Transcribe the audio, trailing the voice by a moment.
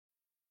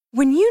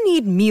When you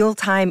need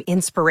mealtime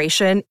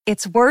inspiration,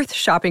 it's worth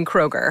shopping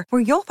Kroger,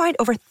 where you'll find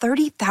over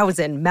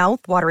 30,000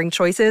 mouth-watering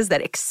choices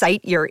that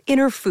excite your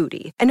inner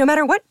foodie. And no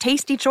matter what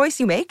tasty choice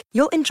you make,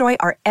 you'll enjoy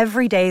our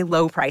everyday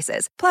low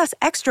prices, plus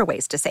extra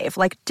ways to save,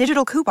 like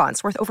digital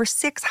coupons worth over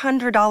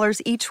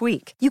 $600 each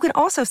week. You can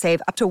also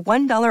save up to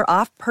 $1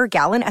 off per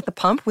gallon at the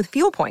pump with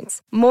fuel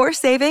points. More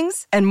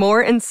savings and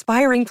more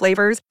inspiring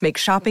flavors make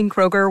shopping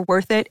Kroger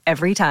worth it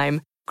every time.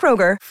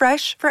 Kroger,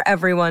 fresh for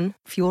everyone.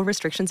 Fuel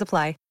restrictions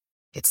apply.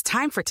 It's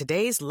time for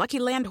today's Lucky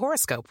Land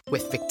horoscope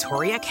with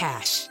Victoria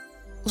Cash.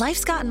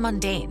 Life's gotten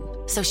mundane,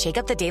 so shake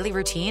up the daily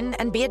routine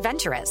and be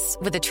adventurous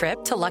with a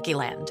trip to Lucky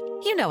Land.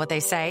 You know what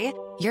they say,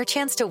 your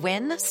chance to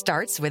win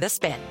starts with a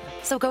spin.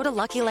 So go to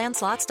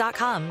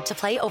LuckyLandSlots.com to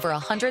play over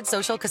 100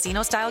 social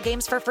casino-style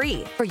games for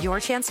free for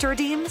your chance to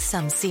redeem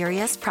some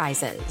serious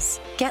prizes.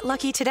 Get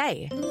lucky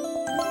today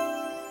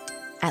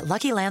at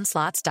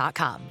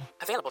LuckyLandSlots.com.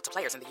 Available to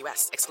players in the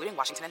U.S., excluding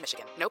Washington and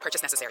Michigan. No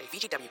purchase necessary.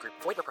 VGW Group.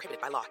 Void where prohibited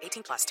by law.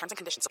 18+. Terms and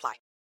conditions apply.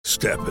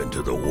 Step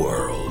into the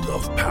world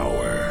of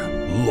power,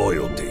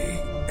 loyalty,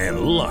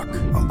 and luck.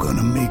 I'm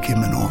gonna make him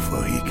an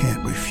offer he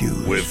can't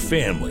refuse. With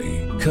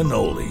family,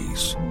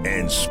 cannolis,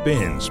 and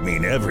spins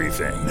mean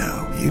everything.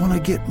 Now, you wanna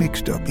get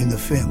mixed up in the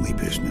family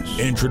business.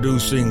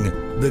 Introducing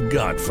The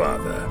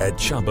Godfather at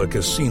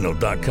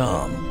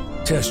ChumbaCasino.com.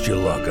 Test your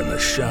luck in the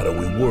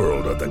shadowy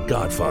world of The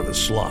Godfather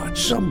slot.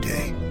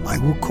 Someday, I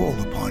will call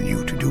upon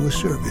you to do a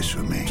service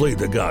for me. Play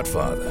The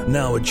Godfather,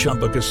 now at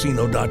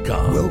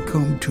ChumbaCasino.com.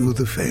 Welcome to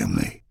the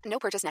family. No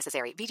purchase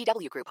necessary.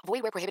 VGW Group.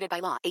 Void where prohibited by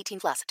law.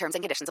 18+. Terms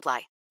and conditions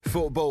apply.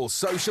 Football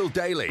Social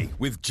Daily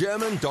with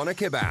German Doner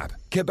Kebab.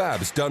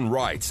 Kebabs done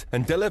right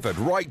and delivered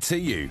right to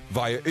you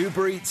via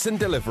Uber Eats and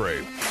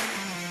Deliveroo.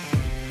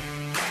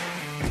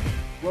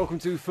 Welcome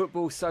to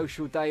Football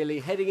Social Daily,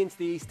 heading into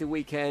the Easter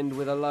weekend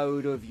with a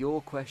load of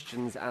your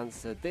questions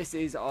answered. This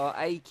is our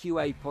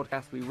AQA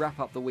podcast. We wrap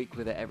up the week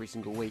with it every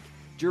single week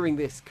during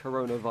this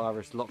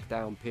coronavirus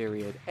lockdown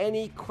period.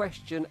 Any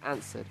question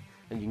answered,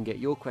 and you can get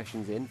your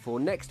questions in for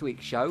next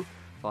week's show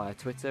via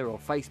Twitter or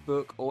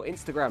Facebook or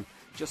Instagram.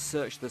 Just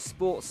search the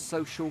Sports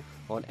Social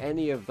on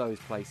any of those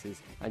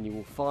places and you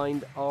will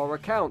find our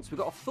accounts. We've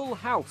got a full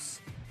house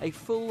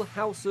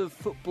of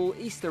football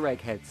Easter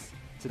egg heads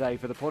today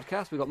for the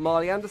podcast. We've got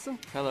Marley Anderson.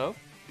 Hello.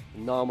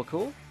 Niall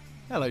McCall.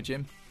 Hello,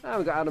 Jim. And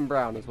we've got Adam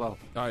Brown as well.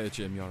 Hiya,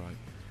 Jim. You all right?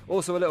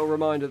 Also, a little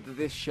reminder that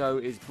this show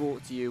is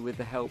brought to you with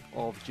the help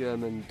of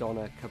German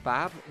Doner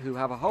Kebab, who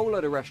have a whole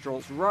load of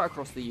restaurants right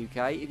across the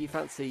UK. If you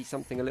fancy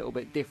something a little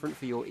bit different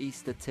for your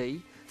Easter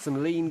tea,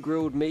 some lean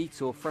grilled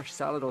meat or fresh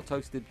salad or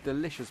toasted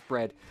delicious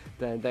bread,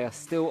 then they are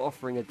still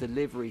offering a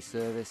delivery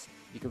service.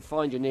 You can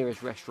find your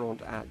nearest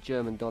restaurant at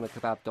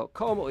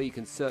GermanDonerKebab.com, or you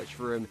can search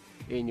for them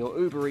in your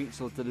Uber Eats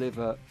or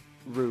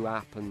Deliveroo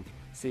app and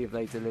see if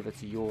they deliver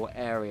to your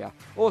area.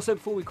 Also,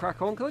 before we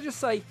crack on, can I just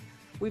say,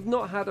 we've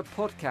not had a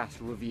podcast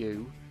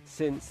review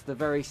since the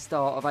very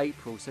start of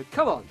April, so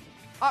come on,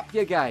 up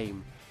your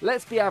game.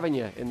 Let's be having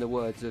you, in the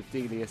words of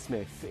Delia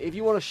Smith. If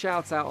you want to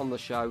shout out on the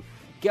show,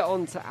 get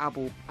on to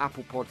Apple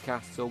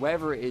Podcasts or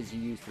wherever it is you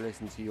use to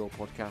listen to your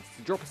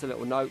podcasts. Drop us a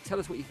little note, tell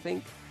us what you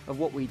think of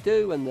what we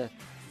do, and the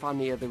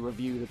funnier the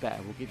review, the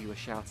better. We'll give you a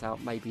shout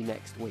out maybe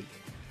next week.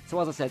 So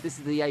as I said, this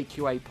is the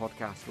AQA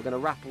podcast. We're going to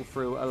rattle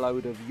through a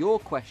load of your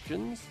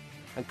questions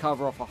and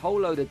cover off a whole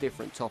load of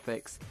different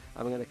topics.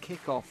 And we're going to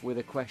kick off with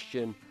a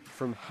question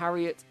from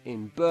Harriet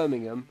in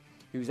Birmingham,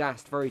 who's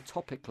asked very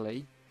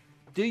topically,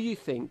 do you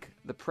think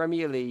the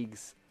Premier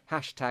League's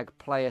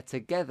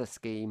 #PlayerTogether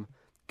scheme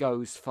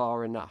goes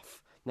far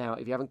enough? Now,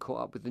 if you haven't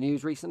caught up with the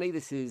news recently,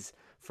 this is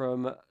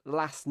from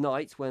last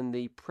night when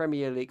the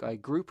Premier League, a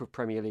group of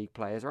Premier League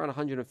players, around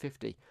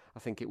 150, I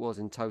think it was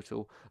in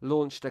total,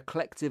 launched a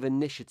collective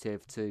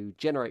initiative to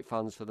generate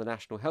funds for the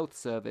National Health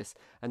Service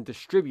and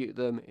distribute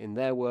them, in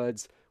their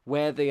words,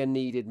 where they are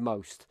needed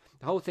most.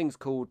 The whole thing's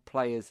called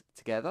Players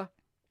Together.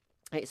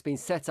 It's been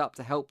set up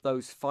to help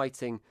those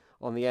fighting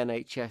on the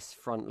NHS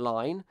front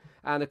line,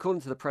 and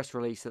according to the press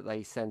release that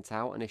they sent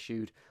out and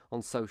issued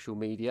on social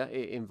media,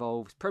 it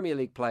involves Premier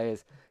League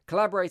players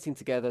collaborating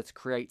together to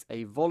create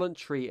a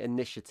voluntary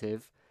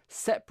initiative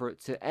separate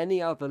to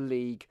any other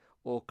league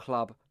or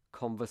club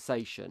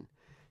conversation.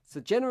 It's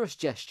a generous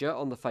gesture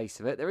on the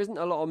face of it. There isn't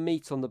a lot of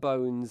meat on the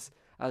bones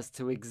as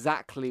to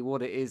exactly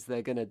what it is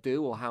they're going to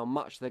do or how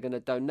much they're going to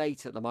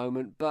donate at the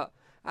moment, but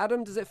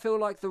Adam, does it feel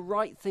like the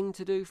right thing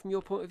to do from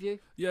your point of view?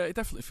 Yeah, it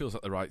definitely feels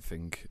like the right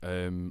thing.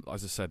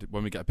 As I said,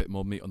 when we get a bit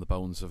more meat on the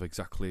bones of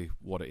exactly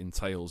what it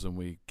entails and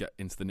we get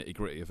into the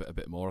nitty-gritty of it a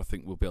bit more, I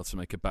think we'll be able to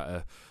make a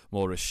better,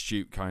 more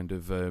astute kind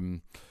of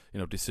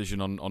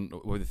decision on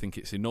whether they think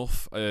it's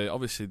enough.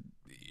 Obviously,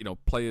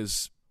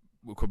 players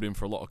were coming in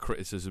for a lot of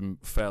criticism,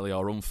 fairly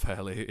or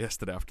unfairly,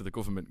 yesterday after the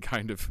government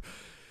kind of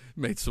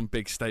made some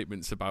big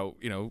statements about,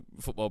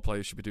 football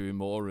players should be doing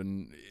more,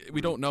 and we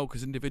don't know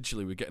because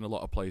individually we're getting a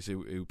lot of players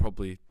who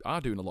probably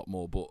are doing a lot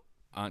more but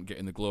aren't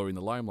getting the glory and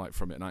the limelight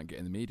from it and aren't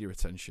getting the media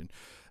attention.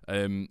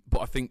 But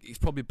I think it's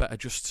probably better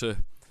just to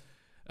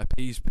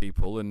appease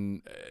people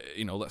and,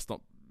 let's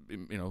not,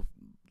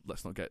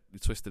 let's not get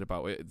twisted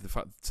about it. The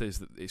fact is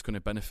that it's going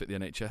to benefit the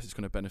NHS. It's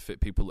going to benefit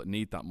people that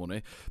need that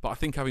money. But I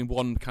think having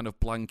one kind of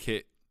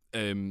blanket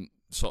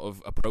sort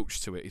of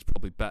approach to it is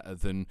probably better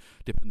than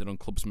depending on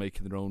clubs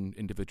making their own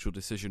individual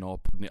decision or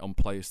putting it on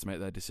players to make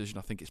their decision.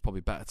 I think it's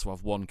probably better to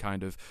have one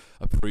kind of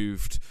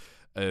approved,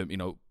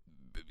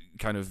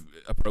 kind of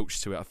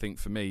approach to it. I think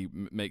for me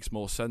makes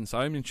more sense.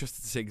 I'm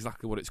interested to see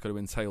exactly what it's going to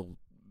entail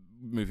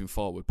moving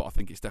forward, but I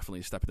think it's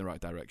definitely a step in the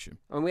right direction.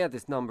 And we had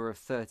this number of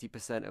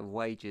 30% of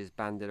wages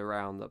banded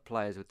around that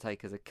players would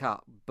take as a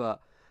cut,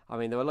 but I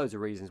mean, there were loads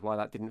of reasons why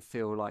that didn't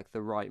feel like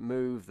the right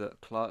move,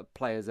 that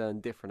players earn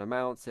different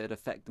amounts, it'd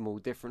affect them all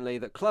differently,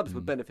 that clubs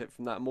would benefit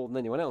from that more than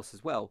anyone else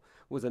as well,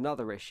 was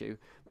another issue.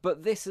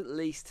 But this at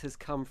least has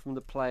come from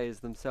the players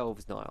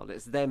themselves, Niall.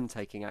 It's them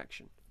taking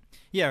action.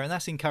 Yeah, and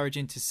that's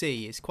encouraging to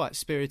see. It's quite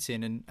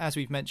spiriting, and as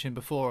we've mentioned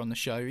before on the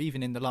show,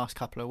 even in the last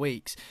couple of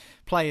weeks,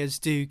 players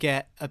do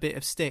get a bit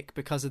of stick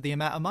because of the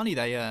amount of money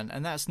they earn,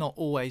 and that's not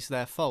always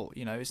their fault.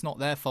 You know, it's not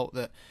their fault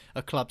that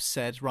a club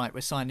said, right,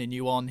 we're signing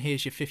you on,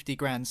 here's your 50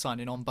 grand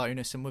signing on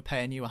bonus and we're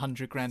paying you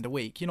 100 grand a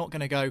week. You're not going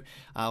to go,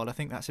 oh, well, I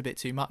think that's a bit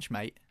too much,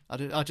 mate.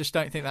 I just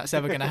don't think that's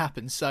ever going to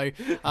happen. So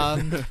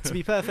to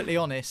be perfectly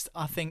honest,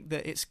 I think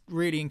that it's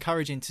really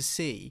encouraging to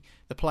see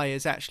the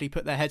players actually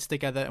put their heads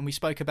together. And we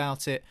spoke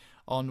about it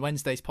on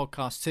Wednesday's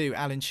podcast too.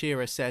 Alan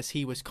Shearer says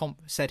he was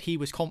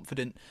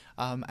confident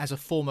as a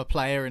former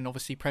player and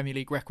obviously Premier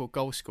League record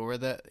goal scorer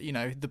that, you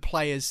know, the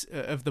players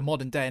of the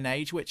modern day and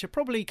age, which are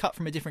probably cut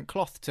from a different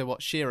cloth to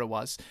what Shearer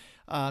was,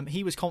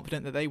 he was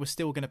confident that they were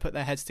still going to put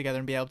their heads together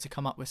and be able to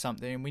come up with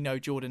something. And we know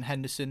Jordan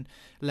Henderson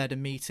led a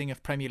meeting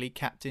of Premier League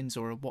captains,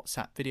 or a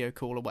WhatsApp video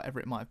call or whatever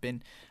it might have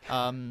been.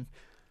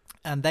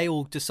 And they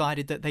all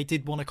decided that they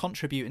did want to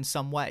contribute in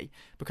some way,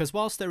 because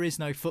whilst there is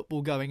no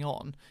football going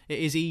on, it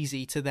is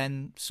easy to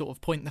then sort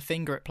of point the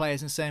finger at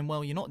players and saying,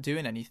 well, you're not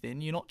doing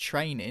anything, you're not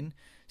training.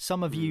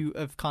 Some of you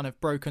have kind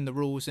of broken the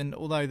rules, and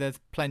although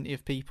there's plenty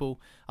of people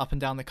up and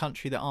down the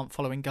country that aren't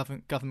following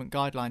government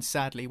guidelines,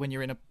 sadly, when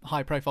you're in a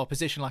high-profile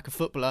position like a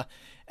footballer,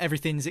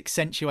 everything's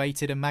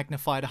accentuated and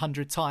magnified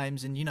 100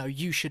 times, and, you know,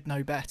 you should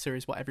know better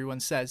is what everyone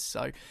says.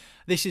 So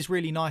this is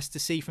really nice to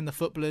see from the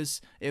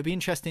footballers. It'll be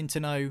interesting to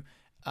know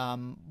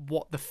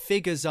what the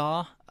figures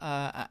are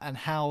and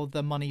how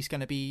the money's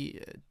going to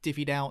be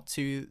divvied out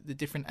to the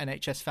different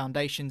NHS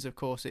foundations. Of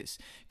course, it's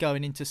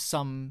going into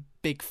some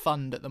big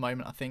fund at the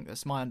moment, I think.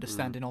 That's my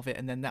understanding of it,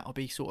 and then that'll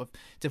be sort of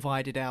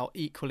divided out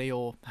equally,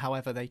 or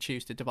however they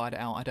choose to divide it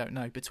out, I don't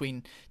know,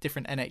 between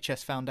different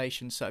NHS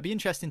foundations. So it'd be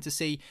interesting to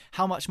see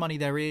how much money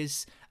there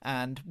is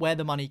and where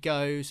the money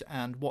goes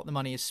and what the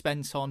money is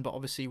spent on. But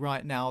obviously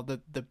right now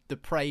the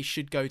praise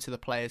should go to the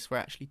players for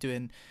actually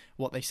doing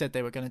what they said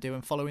they were going to do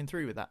and following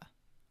through with that.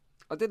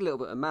 I did a little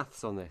bit of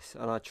maths on this,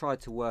 and I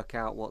tried to work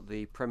out what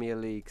the Premier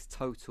League's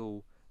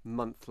total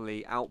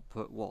monthly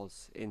output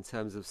was in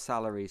terms of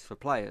salaries for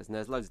players, and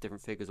there's loads of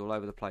different figures all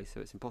over the place,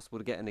 so it's impossible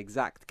to get an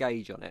exact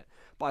gauge on it.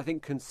 But I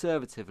think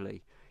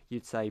conservatively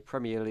you'd say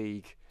Premier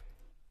League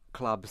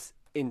clubs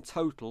in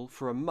total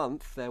for a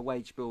month, their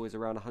wage bill is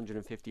around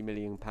 £150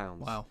 million.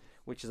 Wow.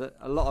 Which is a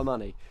lot of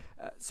money.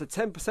 So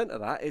 10% of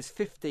that is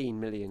 15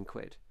 million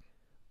quid.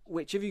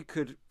 Which, if you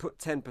could put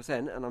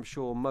 10%, and I'm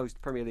sure most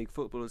Premier League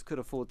footballers could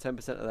afford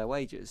 10% of their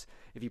wages,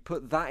 if you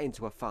put that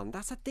into a fund,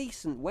 that's a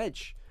decent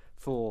wedge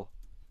for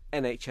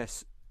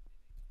NHS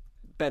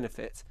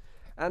benefit.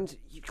 And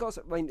you've got,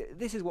 I mean,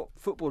 this is what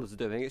footballers are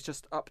doing. It's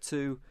just up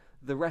to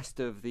the rest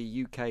of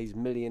the UK's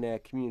millionaire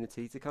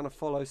community to kind of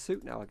follow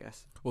suit now, I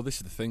guess. Well, this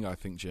is the thing, I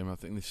think, Jim. I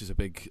think this is a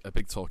big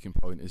talking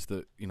point, is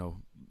that, you know,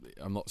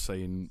 I'm not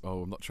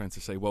trying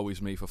to say woe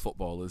is me for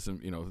footballers,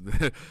 and, you know,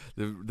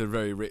 they're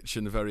very rich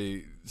and they're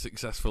very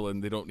successful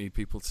and they don't need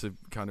people to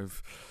kind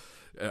of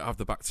have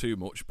the back too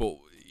much. But,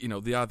 you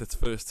know, they are the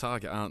first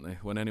target, aren't they?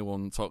 When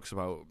anyone talks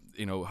about,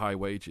 you know, high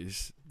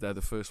wages, they're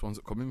the first ones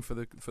that come in for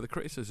the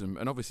criticism.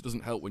 And obviously it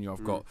doesn't help when you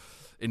have got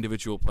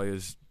individual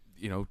players,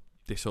 you know,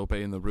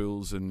 disobeying the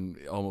rules and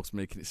almost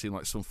making it seem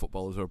like some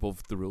footballers are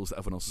above the rules that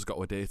everyone else has got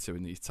to adhere to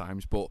in these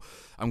times. But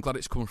I'm glad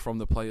it's come from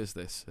the players,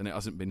 this, and it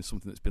hasn't been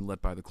something that's been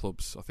led by the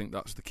clubs. I think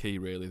that's the key,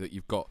 really, that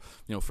you've got,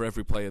 you know, for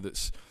every player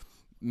that's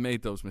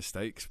made those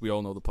mistakes. We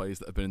all know the players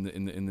that have been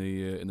in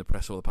the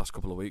press over the past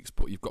couple of weeks,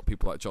 but you've got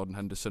people like Jordan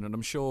Henderson, and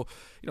I'm sure,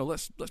 you know,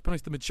 let's be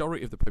honest, the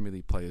majority of the Premier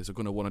League players are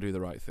going to want to do the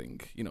right thing.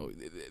 You know,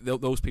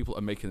 those people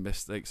are making the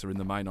mistakes are in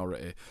the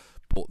minority,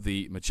 but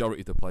the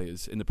majority of the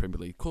players in the Premier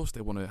League, of course,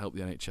 they want to help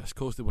the NHS. Of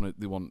course, they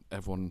want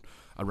everyone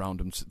around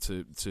them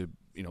to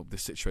you know,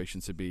 this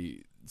situation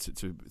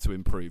to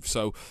improve.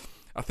 So,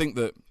 I think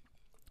that,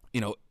 you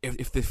know,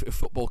 if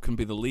football can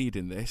be the lead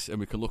in this,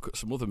 and we can look at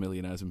some other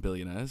millionaires and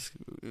billionaires,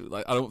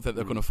 like, I don't think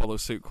they're going to follow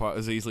suit quite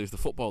as easily as the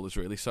footballers,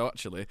 really. So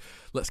actually,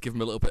 let's give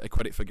them a little bit of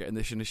credit for getting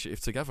this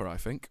initiative together, I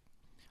think.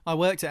 I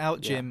worked it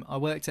out, Jim. Yeah. I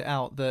worked it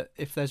out that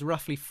if there's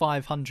roughly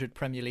 500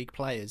 Premier League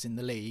players in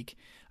the league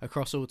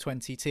across all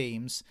 20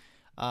 teams,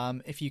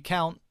 if you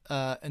count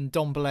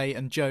Ndombele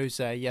and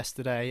Jose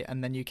yesterday,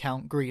 and then you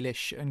count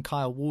Grealish and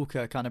Kyle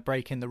Walker kind of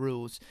breaking the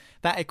rules,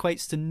 that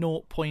equates to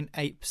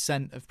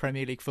 0.8% of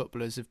Premier League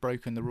footballers have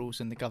broken the rules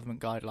and the government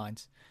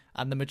guidelines.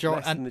 And the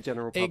majority, less than the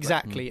general public.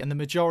 Exactly, and the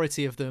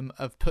majority of them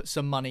have put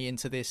some money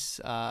into this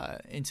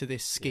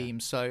scheme.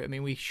 Yeah. So I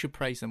mean, we should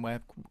praise them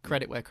where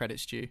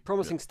credit's due.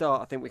 Promising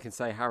start, I think we can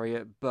say,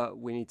 Harriet, but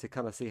we need to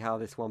kind of see how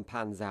this one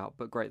pans out.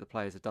 But great, the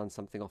players have done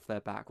something off their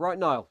back. Right,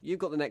 Niall, you've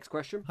got the next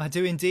question. I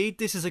do indeed.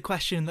 This is a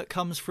question that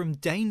comes from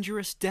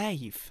Dangerous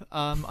Dave.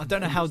 I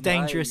don't know how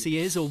dangerous he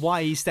is or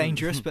why he's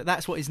dangerous, but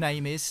that's what his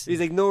name is. He's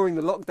ignoring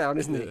the lockdown,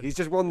 isn't he? He's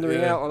just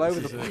wandering out all over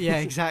the place. Yeah,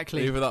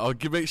 exactly. Either that,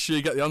 or make sure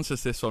you get the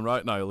answers to this one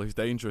right, Niall. He's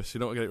dangerous. You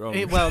don't want to get it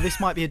wrong. Well, this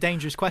might be a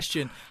dangerous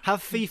question.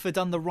 Have FIFA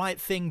done the right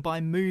thing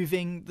by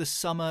moving the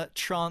summer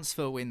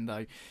transfer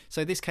window?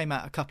 So this came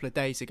out a couple of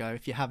days ago,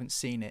 if you haven't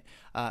seen it.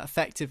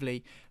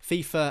 Effectively,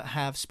 FIFA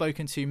have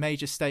spoken to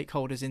major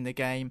stakeholders in the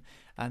game,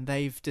 and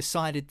they've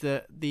decided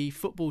that the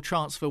football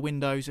transfer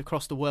windows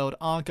across the world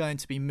are going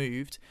to be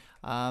moved.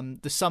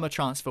 The summer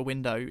transfer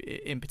window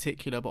in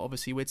particular, but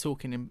obviously we're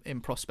talking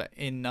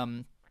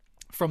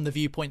from the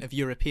viewpoint of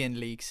European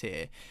leagues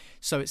here.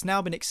 So it's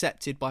now been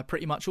accepted by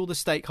pretty much all the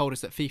stakeholders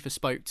that FIFA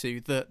spoke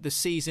to that the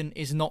season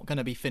is not going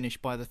to be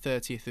finished by the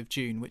 30th of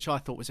June, which I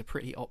thought was a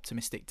pretty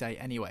optimistic date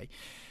anyway.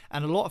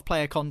 And a lot of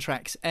player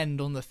contracts end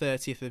on the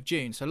 30th of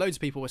June. So loads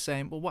of people were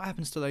saying, well, what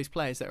happens to those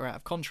players that are out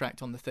of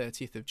contract on the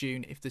 30th of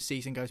June if the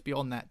season goes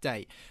beyond that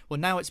date? Well,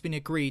 now it's been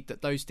agreed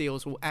that those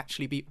deals will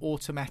actually be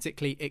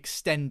automatically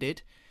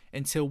extended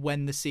until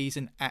when the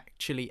season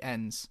actually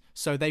ends.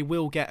 So they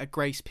will get a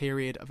grace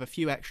period of a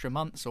few extra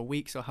months or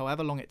weeks or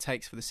however long it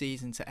takes for the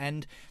season to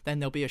end. Then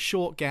there'll be a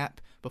short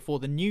gap before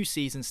the new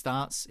season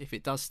starts. If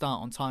it does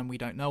start on time, we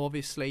don't know,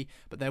 obviously,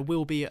 but there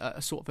will be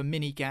a sort of a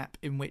mini gap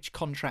in which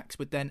contracts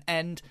would then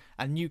end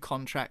and new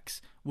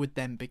contracts would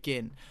then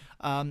begin.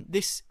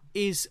 This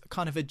is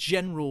kind of a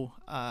general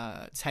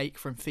take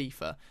from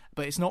FIFA,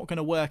 but it's not going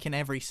to work in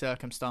every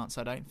circumstance,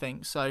 I don't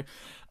think. So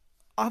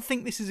I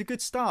think this is a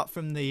good start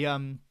from the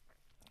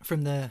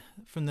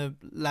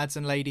lads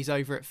and ladies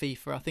over at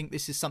FIFA. I think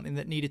this is something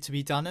that needed to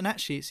be done, and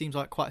actually it seems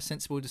like quite a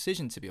sensible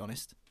decision, to be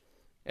honest.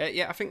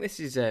 Yeah, I think this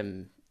is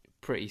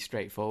pretty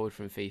straightforward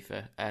from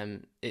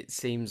FIFA. It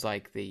seems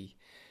like the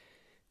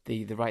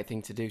right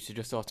thing to do to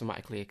just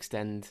automatically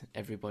extend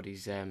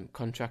everybody's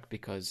contract,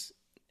 because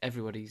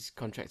everybody's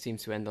contract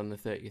seems to end on the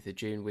 30th of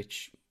June,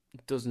 which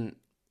doesn't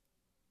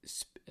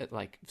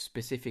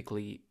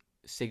specifically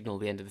signal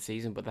the end of the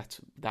season, but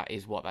that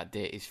is what that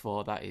date is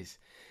for. That is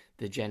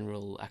the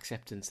general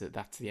acceptance that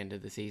that's the end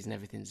of the season.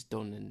 Everything's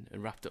done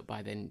and wrapped up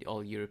by then.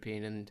 All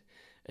European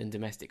and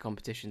domestic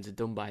competitions are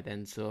done by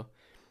then. So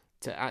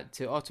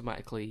to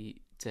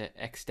automatically to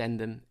extend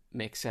them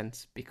makes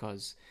sense,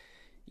 because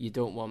you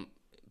don't want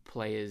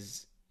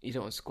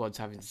squads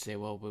having to say,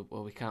 well,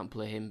 we can't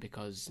play him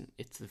because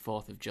it's the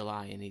 4th of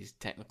July and he's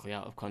technically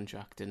out of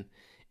contract, and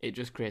it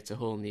just creates a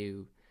whole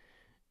new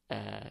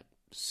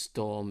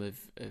storm of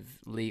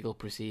legal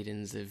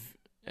proceedings,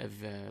 of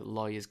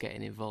lawyers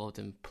getting involved,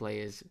 and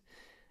players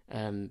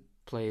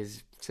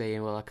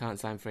saying, well, I can't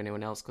sign for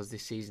anyone else because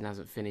this season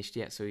hasn't finished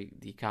yet, so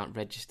you can't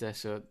register.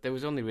 So there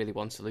was only really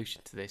one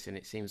solution to this, and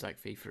it seems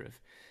like FIFA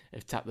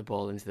have tapped the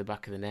ball into the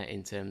back of the net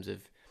in terms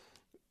of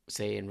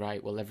saying,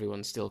 right, well,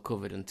 everyone's still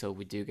covered until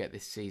we do get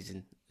this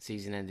season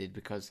ended,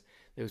 because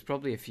there was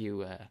probably a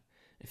few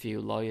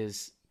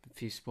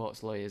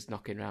sports lawyers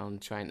knocking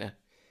around trying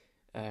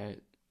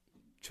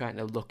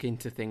to look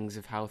into things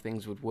of how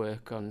things would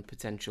work on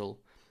potential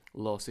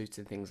lawsuits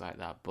and things like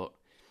that. But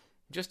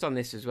just on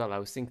this as well, I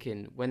was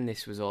thinking, when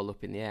this was all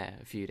up in the air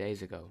a few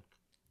days ago,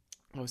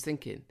 I was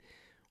thinking,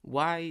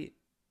 why,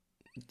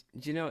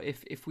 do you know,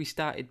 if we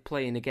started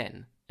playing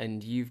again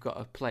and you've got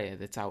a player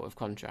that's out of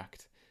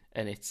contract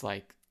and it's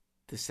like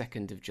the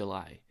 2nd of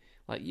July,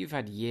 like, you've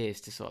had years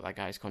to sort that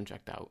guy's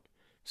contract out.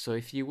 So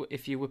if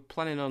you were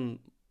planning on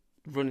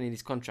running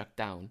his contract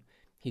down,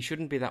 he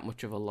shouldn't be that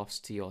much of a loss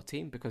to your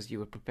team, because you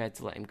were prepared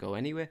to let him go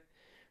anyway.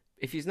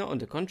 If he's not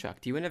under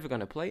contract, you were never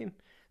going to play him.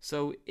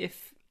 So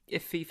if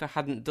FIFA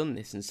hadn't done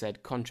this and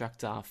said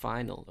contracts are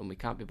final and we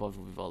can't be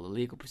bothered with all the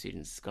legal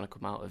proceedings that's going to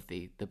come out of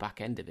the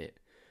back end of it,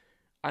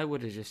 I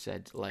would have just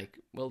said, like,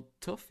 well,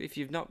 tough. If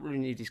you've not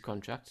renewed his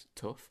contract,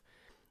 tough.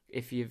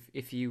 If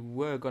you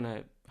were going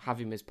to have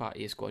him as part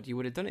of your squad, you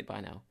would have done it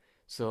by now.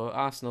 So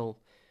Arsenal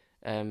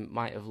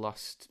might have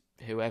lost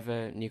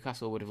whoever.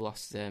 Newcastle would have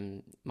lost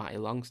Matty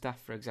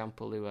Longstaff, for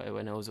example, who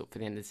I know is up for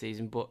the end of the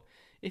season. But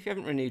if you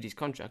haven't renewed his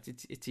contract,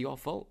 it's your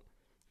fault.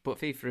 But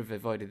FIFA have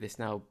avoided this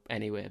now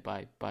anyway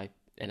by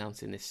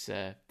announcing this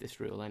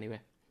rule anyway.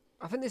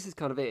 I think this is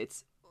kind of it.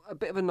 It's a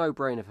bit of a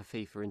no-brainer for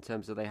FIFA in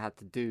terms of they had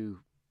to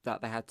do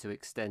that. They had to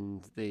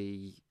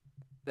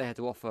they had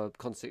to offer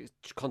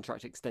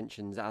contract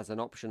extensions as an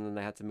option, and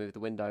they had to move the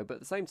window. But at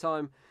the same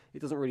time,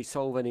 it doesn't really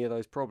solve any of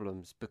those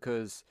problems,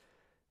 because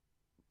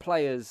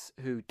players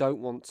who don't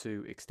want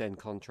to extend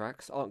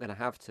contracts aren't going to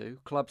have to.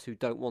 Clubs who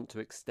don't want to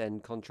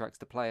extend contracts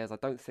to players, I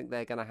don't think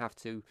they're going to have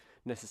to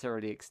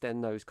necessarily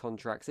extend those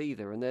contracts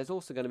either. And there's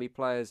also going to be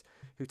players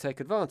who take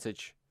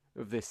advantage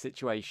of this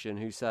situation,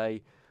 who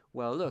say,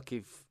 well, look,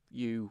 if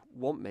you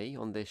want me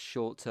on this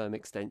short-term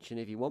extension,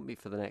 if you want me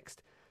for the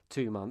next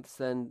 2 months,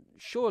 then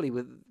surely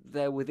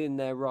they're within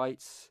their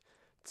rights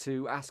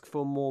to ask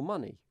for more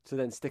money, to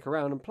then stick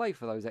around and play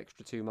for those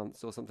extra 2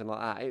 months or something like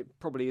that. It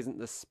probably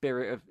isn't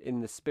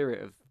in the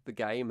spirit of the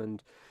game,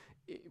 and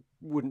it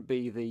wouldn't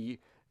be the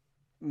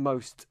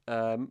most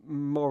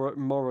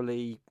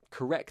morally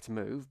correct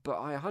move, but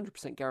I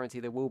 100% guarantee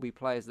there will be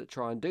players that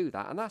try and do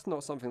that, and that's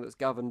not something that's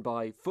governed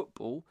by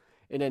football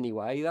in any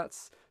way.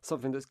 That's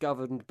something that's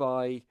governed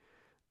by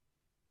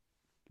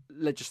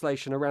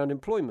legislation around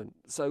employment.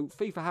 So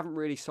FIFA haven't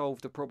really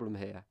solved the problem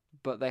here,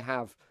 but they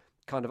have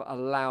kind of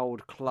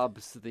allowed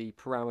clubs the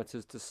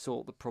parameters to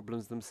sort the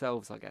problems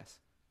themselves, I guess.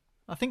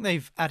 I think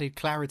they've added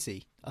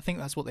clarity. I think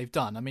that's what they've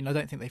done. I mean, I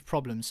don't think they've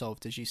problem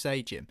solved, as you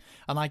say, Jim.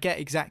 And I get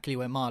exactly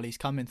where Marley's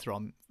coming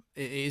from.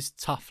 It is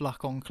tough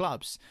luck on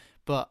clubs.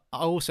 But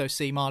I also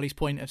see Marley's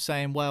point of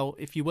saying, well,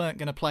 if you weren't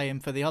going to play him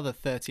for the other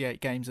 38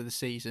 games of the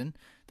season,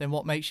 then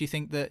what makes you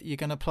think that you're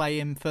going to play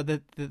him for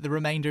the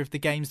remainder of the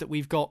games that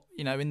we've got,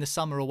 in the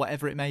summer or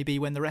whatever it may be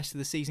when the rest of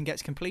the season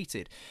gets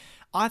completed?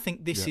 I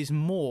think this is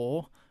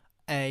more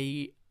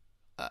a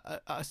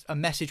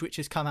message which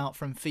has come out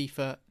from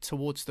FIFA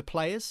towards the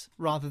players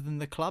rather than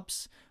the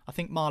clubs. I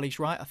think Marley's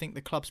right. I think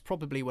the clubs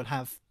probably will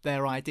have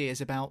their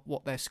ideas about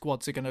what their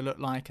squads are going to look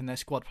like and their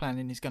squad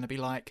planning is going to be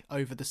like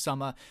over the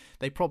summer.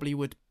 They probably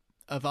would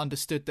have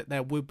understood that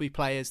there would be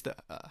players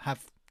that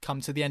have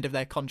come to the end of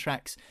their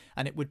contracts,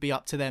 and it would be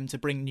up to them to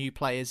bring new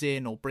players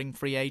in or bring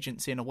free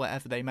agents in or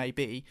whatever they may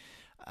be.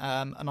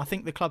 And I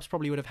think the clubs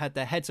probably would have had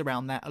their heads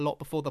around that a lot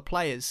before the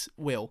players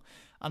will.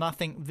 And I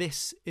think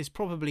this is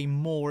probably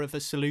more of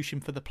a solution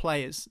for the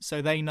players,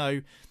 so they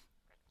know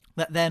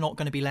that they're not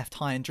going to be left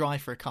high and dry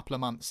for a couple of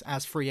months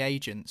as free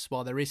agents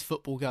while there is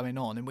football going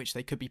on in which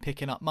they could be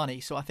picking up money.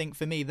 So I think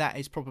for me that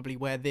is probably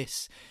where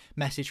this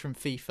message from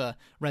FIFA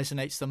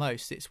resonates the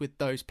most. It's with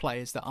those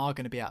players that are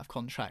going to be out of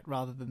contract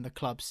rather than the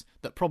clubs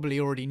that probably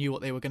already knew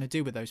what they were going to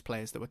do with those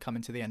players that were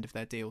coming to the end of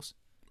their deals.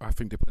 I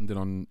think depending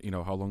on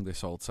how long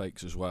this all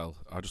takes as well,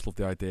 I just love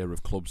the idea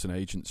of clubs and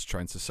agents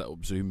trying to set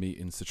up Zoom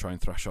meetings to try and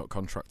thrash out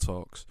contract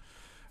talks.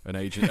 An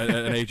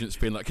agent's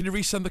being like, "Can you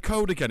resend the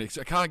code again? I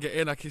can't get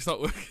in. It's not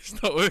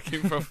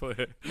working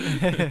properly."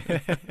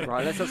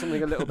 Right, let's have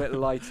something a little bit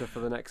lighter for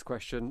the next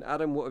question.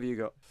 Adam, what have you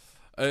got?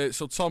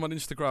 So Tom on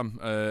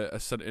Instagram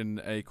has sent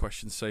in a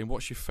question saying,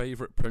 "What's your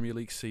favourite Premier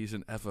League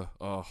season ever?"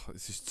 Oh,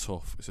 this is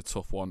tough. It's a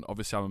tough one.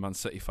 Obviously, I'm a Man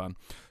City fan,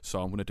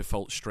 so I'm going to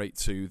default straight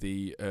to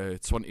the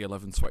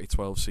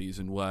 2011-2012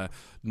 season, where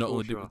not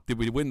only did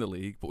we win the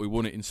league, but we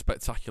won it in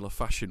spectacular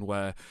fashion,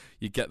 where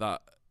you get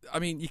that. I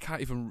mean, you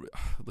can't even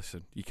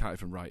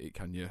write it,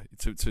 can you?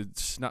 To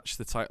snatch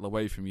the title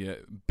away from your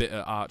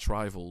bitter arch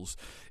rivals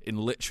in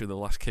literally the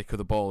last kick of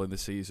the ball in the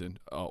season,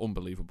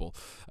 unbelievable.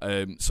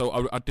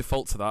 So I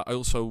default to that. I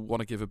also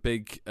want to give a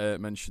big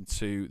mention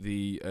to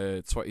the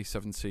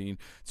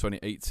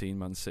 2017-2018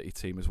 Man City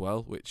team as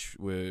well, which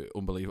were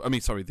unbelievable. I mean,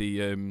 sorry,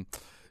 the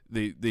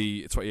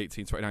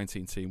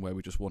 2018-2019 team where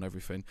we just won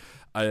everything,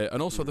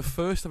 and also the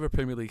first ever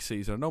Premier League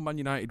season. I know Man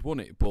United won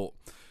it, but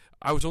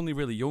I was only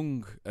really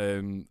young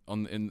in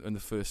the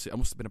first. I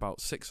must have been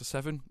about 6 or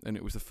 7, and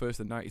it was the first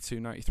of the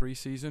 92-93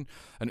 season,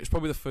 and it's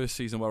probably the first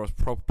season where I was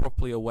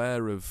properly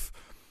aware of,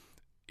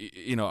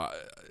 Italia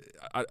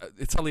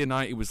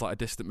 90 was like a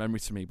distant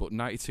memory to me, but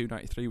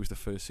 92-93 was the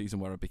first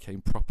season where I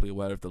became properly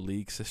aware of the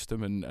league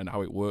system and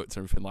how it worked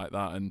and everything like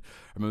that. And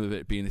I remember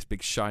it being this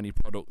big shiny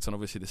product, and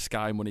obviously the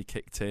Sky money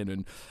kicked in,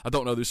 and I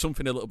don't know, there's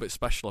something a little bit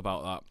special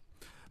about that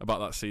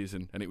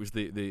season, and it was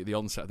the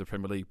onset of the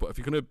Premier League. But if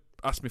you're going to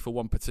ask me for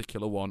one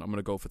particular one, I'm going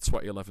to go for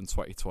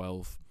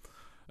 2011-2012,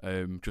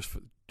 just for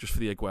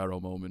the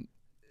Aguero moment.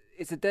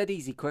 It's a dead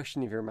easy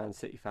question if you're a Man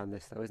City fan,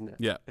 this though, isn't it?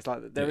 Yeah. It's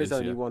like there is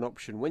only one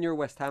option. When you're a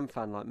West Ham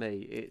fan like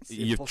me,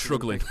 you're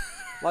struggling.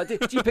 Like,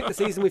 did you pick the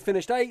season we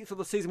finished 8th or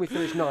the season we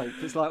finished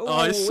 9th? It's like,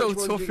 it's so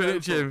tough, isn't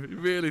it, Jim?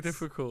 Really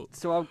difficult.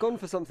 So I've gone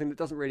for something that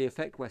doesn't really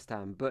affect West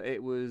Ham, but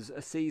it was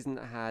a season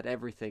that had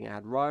everything. It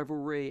had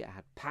rivalry, it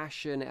had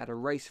passion, it had a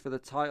race for the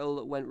title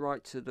that went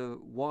right to the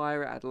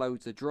wire, it had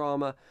loads of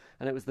drama,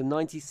 and it was the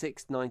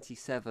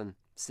 96-97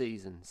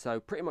 season. So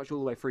pretty much all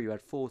the way through, you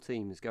had 4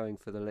 teams going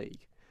for the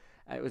league.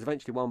 It was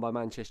eventually won by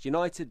Manchester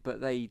United,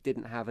 but they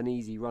didn't have an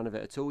easy run of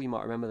it at all. You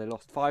might remember they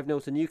lost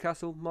 5-0 to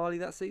Newcastle, Marley,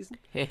 that season.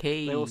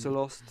 They also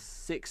lost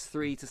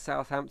 6-3 to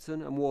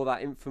Southampton and wore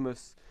that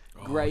infamous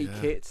grey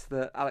kit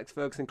that Alex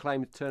Ferguson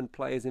claimed turned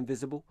players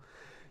invisible.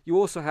 You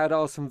also had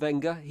Arsene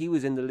Wenger. He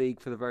was in the league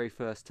for the very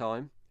first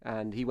time,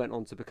 and he went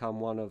on to become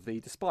one of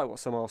the, despite what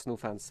some Arsenal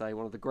fans say,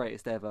 one of the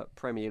greatest ever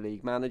Premier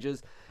League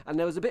managers. And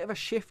there was a bit of a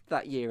shift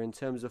that year in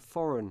terms of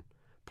foreign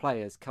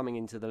players coming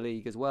into the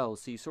league as well.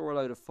 So you saw a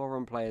load of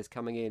foreign players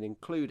coming in,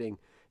 including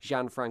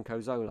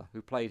Gianfranco Zola,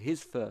 who played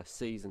his first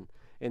season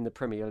in the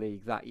Premier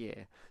League that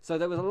year. So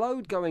there was a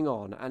load going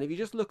on, and if you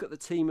just look at the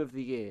team of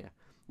the year,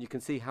 you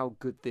can see how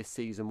good this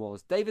season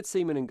was. David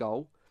Seaman in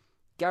goal,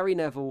 Gary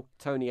Neville,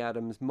 Tony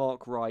Adams,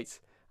 Mark Wright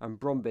and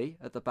Bromby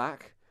at the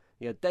back.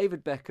 You had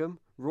David Beckham,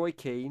 Roy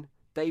Keane,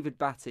 David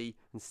Batty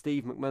and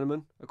Steve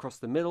McManaman across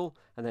the middle,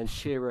 and then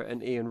Shearer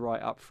and Ian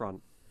Wright up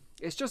front.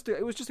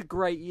 It was just a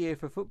great year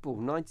for football.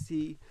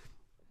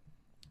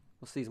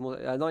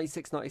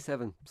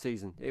 96-97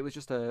 season. It was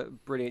just a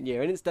brilliant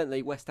year. And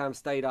incidentally, West Ham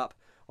stayed up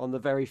on the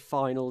very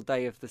final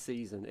day of the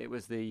season. It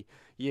was the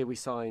year we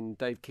signed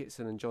Dave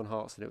Kitson and John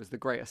Hartson. It was the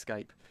Great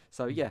Escape.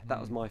 So yeah,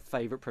 that was my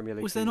favourite Premier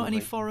League. Was there not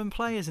any foreign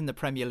players in the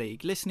Premier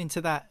League? Listening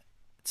to that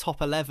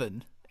top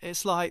 11,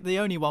 it's like the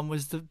only one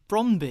was the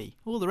Bromby.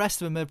 All the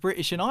rest of them are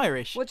British and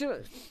Irish. What do you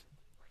know?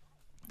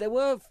 There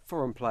were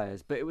foreign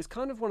players, but it was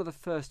kind of one of the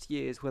first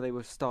years where they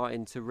were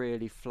starting to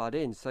really flood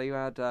in. So you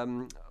had,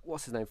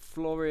 what's his name,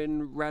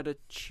 Florin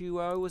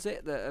Radachuo, was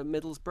it, at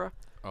Middlesbrough?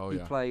 He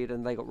played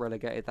and they got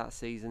relegated that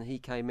season. He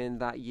came in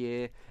that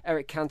year.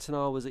 Eric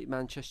Cantona was at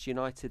Manchester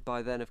United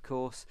by then, of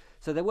course.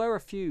 So there were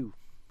a few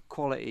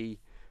quality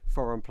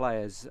foreign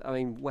players. I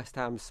mean, West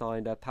Ham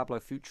signed Pablo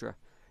Futre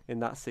in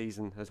that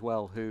season as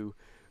well, who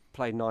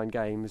played 9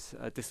 games,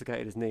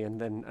 dislocated his knee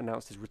and then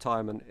announced his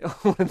retirement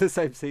all in the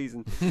same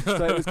season.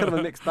 So it was kind of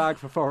a mixed bag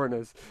for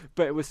foreigners.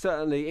 But it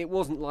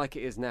wasn't like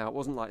it is now. It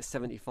wasn't like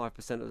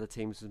 75% of the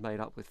teams was made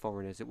up with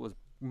foreigners. It was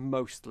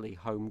mostly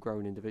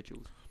homegrown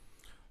individuals.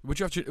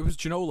 It was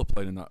Ginola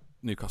playing in that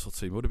Newcastle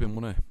team. It would have been,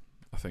 wouldn't it?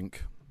 I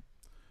think.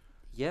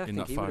 Yeah, I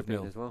think he would have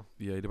been as well.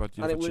 Yeah, he'd have had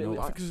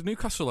Ginola. Because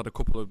Newcastle had a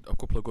couple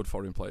of good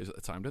foreign players at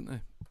the time, didn't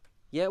they?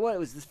 Yeah, well, it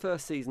was the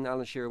first season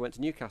Alan Shearer went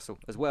to Newcastle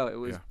as well. It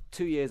was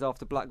 2 years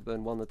after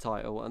Blackburn won the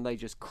title, and they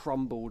just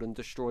crumbled and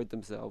destroyed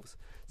themselves.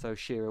 So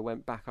Shearer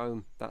went back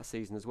home that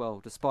season as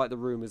well, despite the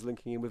rumours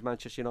linking him with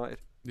Manchester United.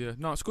 Yeah,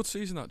 no, it's a good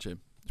season, that,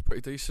 Jim. It's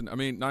pretty decent. I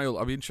mean, Niall,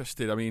 I'd be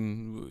interested. I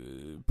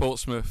mean,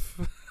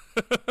 Portsmouth.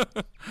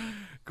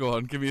 Go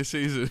on, give me a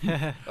season.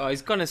 Oh,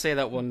 he's going to say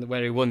that one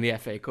where he won the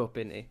FA Cup,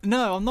 isn't he?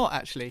 No, I'm not,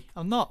 actually.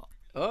 I'm not.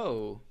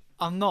 Oh.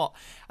 I'm not.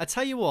 I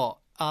tell you what,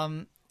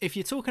 if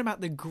you're talking about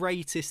the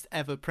greatest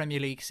ever Premier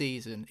League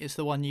season, it's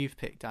the one you've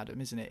picked, Adam,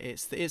 isn't it?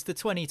 It's the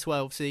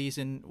 2012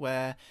 season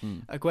where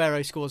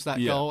Aguero scores that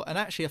goal. And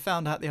actually, I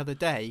found out the other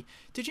day,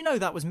 did you know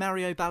that was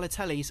Mario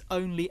Balotelli's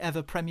only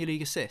ever Premier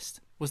League assist?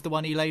 Was the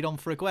one he laid on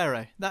for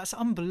Aguero. That's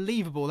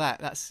unbelievable.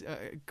 That's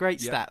a great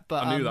stat.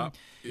 But I knew that.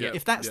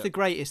 If that's the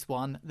greatest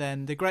one,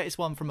 then the greatest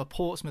one from a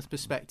Portsmouth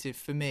perspective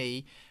for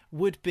me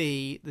would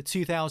be the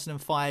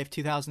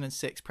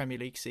 2005-2006 Premier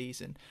League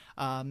season.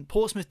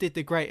 Portsmouth did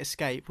the Great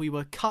Escape. We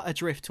were cut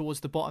adrift towards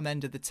the bottom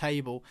end of the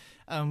table,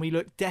 and we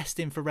looked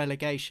destined for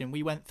relegation.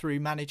 We went through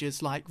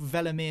managers like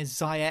Velimir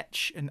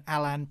Ziyech and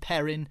Alan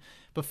Perrin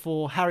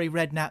before Harry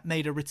Redknapp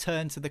made a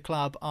return to the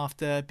club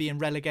after being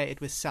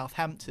relegated with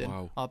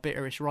Southampton, our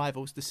bitterish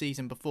rivals, the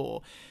season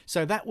before.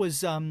 So that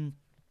was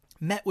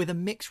met with a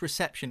mixed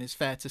reception, is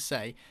fair to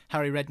say.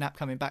 Harry Redknapp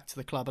coming back to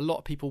the club. A lot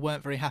of people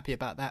weren't very happy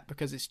about that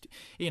because it's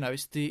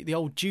the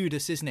old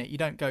Judas, isn't it? You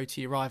don't go to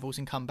your rivals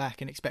and come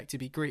back and expect to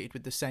be greeted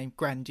with the same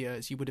grandeur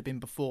as you would have been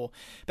before.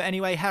 But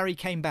anyway, Harry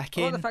came back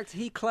in. The fact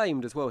he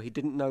claimed as well he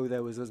didn't know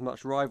there was as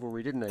much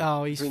rivalry, didn't he?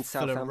 Oh, he's between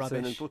full of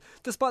rubbish.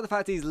 Despite the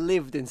fact he's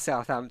lived in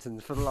Southampton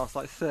for the last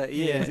 30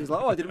 years. He was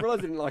like, I didn't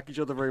realise they didn't like each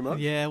other very much.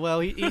 Yeah, well,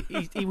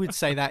 he would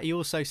say that. He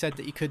also said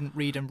that he couldn't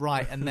read and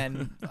write, and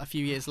then a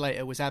few years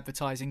later was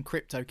advertising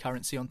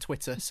cryptocurrency on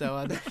Twitter.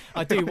 So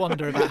I do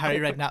wonder about Harry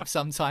Redknapp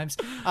sometimes.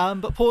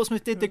 But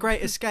Portsmouth did the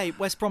Great Escape.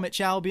 West Bromwich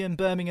Albion,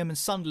 Birmingham and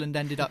Sunderland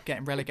ended up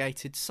getting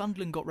relegated.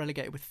 Sunderland got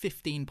relegated with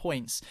 15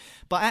 points.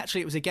 But actually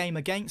it was a game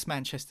against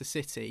Manchester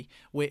City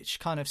which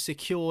kind of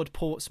secured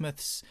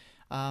Portsmouth's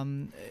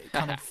kind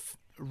of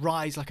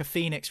rise like a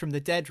phoenix from the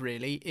dead,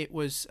 really. It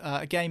was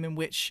a game in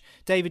which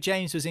David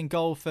James was in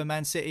goal for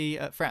Man City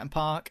at Fratton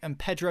Park, and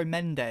Pedro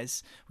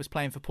Mendes was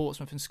playing for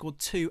Portsmouth and scored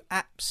 2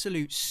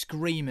 absolute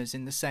screamers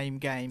in the same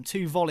game.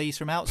 2 volleys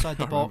from outside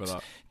the box.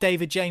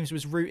 David James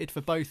was rooted for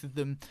both of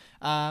them,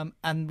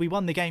 and we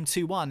won the game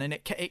 2-1, and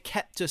it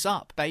kept us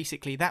up,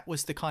 basically. That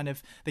was the kind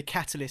of the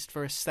catalyst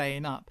for us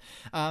staying up.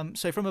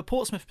 So from a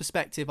Portsmouth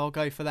perspective, I'll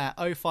go for that.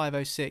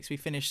 05-06, we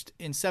finished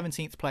in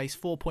 17th place,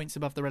 4 points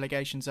above the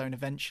relegation zone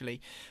eventually.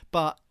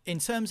 But in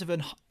terms of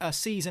a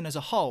season as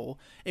a whole,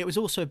 it was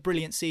also a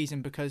brilliant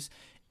season because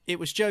it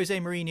was Jose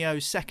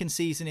Mourinho's second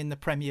season in the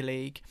Premier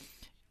League.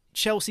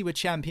 Chelsea were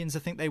champions. I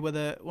think they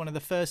were one of the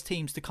first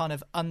teams to kind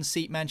of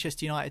unseat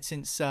Manchester United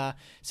since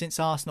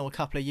Arsenal a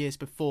couple of years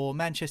before.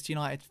 Manchester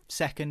United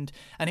second,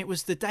 and it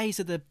was the days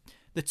of the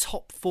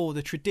top 4,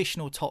 the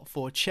traditional top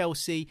 4,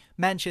 Chelsea,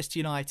 Manchester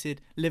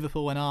United,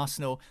 Liverpool and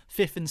Arsenal.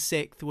 5th and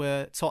 6th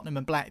were Tottenham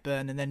and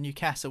Blackburn, and then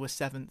Newcastle was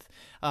 7th.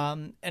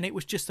 And it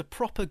was just a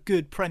proper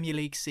good Premier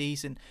League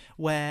season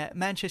where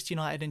Manchester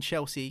United and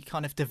Chelsea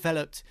kind of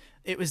developed.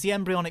 It was the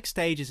embryonic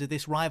stages of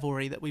this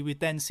rivalry that we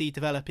would then see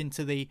develop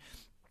into the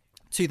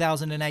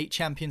 2008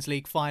 Champions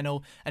League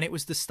final, and it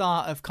was the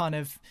start of kind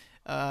of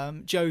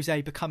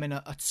Jose becoming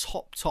a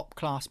top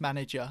class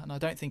manager, and I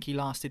don't think he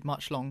lasted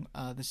much long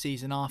the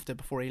season after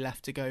before he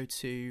left to go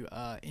to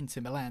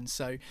Inter Milan.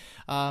 So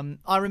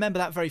I remember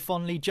that very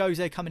fondly.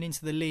 Jose coming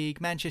into the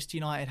league, Manchester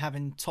United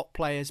having top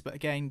players, but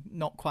again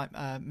not quite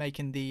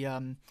making the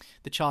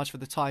charge for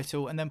the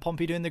title, and then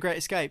Pompey doing the Great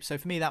Escape. So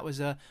for me, that was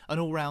an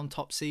all-round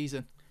top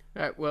season.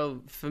 Right,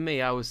 well, for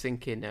me, I was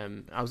thinking,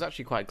 I was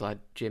actually quite glad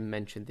Jim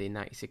mentioned the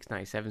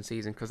 96-97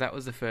 season, because that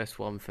was the first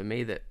one for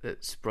me that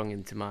sprung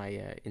into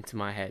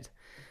my head.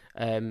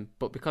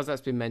 But because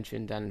that's been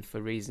mentioned, and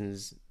for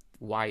reasons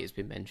why it's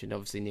been mentioned,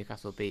 obviously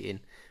Newcastle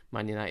beating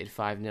Man United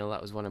 5-0,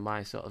 that was one of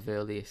my sort of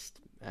earliest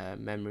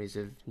memories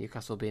of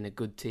Newcastle being a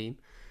good team.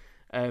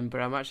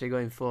 But I'm actually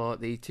going for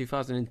the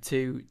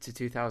 2002 to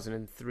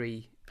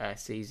 2003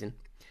 season,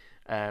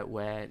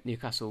 where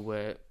Newcastle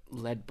were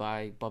led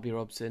by Bobby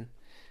Robson.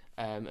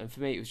 And for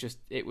me,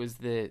 it was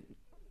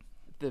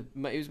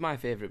my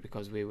favourite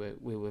because we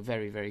were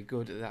very, very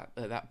good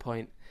at that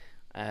point.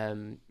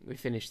 We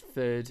finished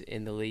third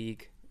in the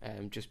league,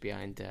 just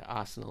behind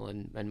Arsenal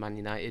and Man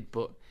United.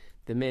 But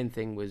the main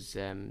thing was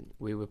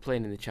we were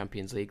playing in the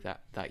Champions League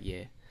that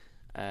year,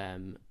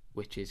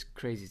 which is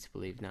crazy to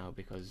believe now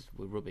because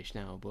we're rubbish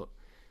now.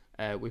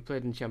 But we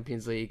played in the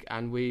Champions League,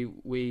 and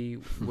we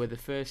were the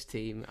first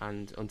team,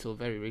 and until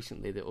very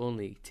recently, the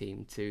only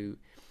team to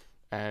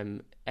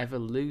ever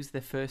lose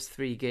their first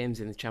 3 games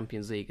in the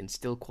Champions League and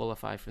still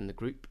qualify from the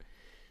group.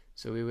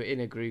 So we were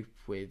in a group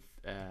with,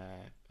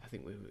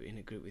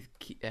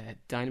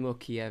 Dynamo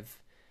Kiev,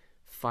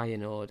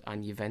 Feyenoord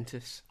and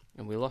Juventus,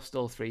 and we lost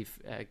all 3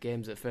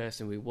 games at first,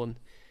 and we won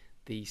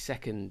the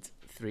second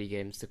 3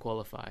 games to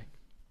qualify.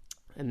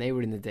 And they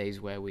were in the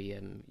days where we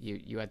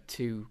you had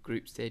 2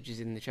 group stages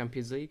in the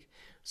Champions League.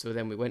 So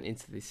then we went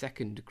into the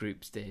second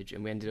group stage,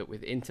 and we ended up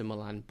with Inter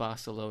Milan,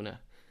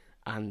 Barcelona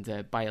and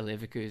Bayer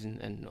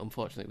Leverkusen, and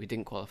unfortunately we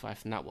didn't qualify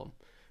from that one.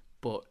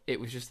 But it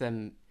was just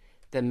them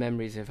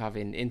memories of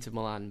having Inter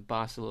Milan,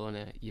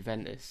 Barcelona,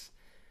 Juventus,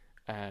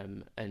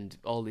 and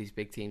all these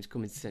big teams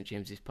coming to St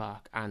James's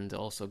Park, and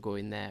also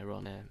going there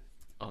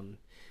on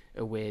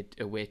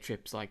away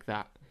trips like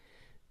that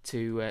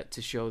to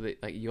show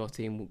that like your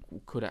team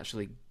could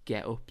actually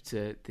get up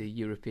to the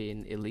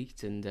European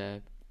elite. And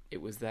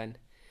it was then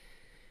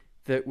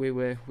that we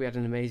had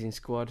an amazing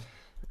squad.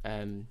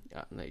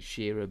 Like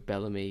Shearer,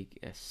 Bellamy,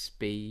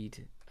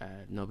 Speed,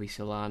 Nobby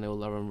Solano,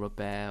 Laurent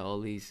Robert, all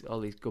these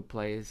good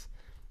players.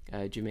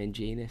 Jermaine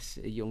Genius,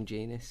 a young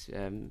Genius,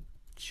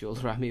 Shola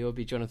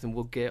Ramiobi, Jonathan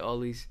Woodgate, all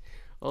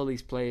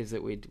these players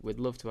that we'd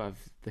love to have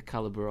the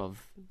calibre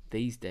of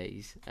these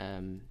days.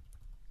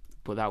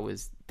 But that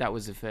was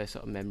the first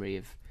sort of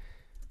memory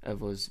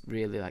of us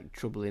really like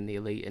troubling the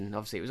elite, and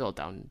obviously it was all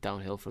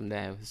downhill from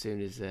there as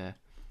soon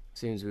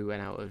as we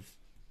went out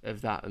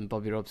of that, and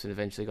Bobby Robson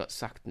eventually got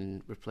sacked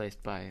and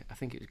replaced by, I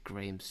think it was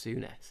Graham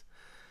Souness.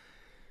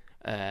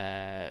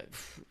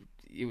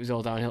 It was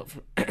all downhill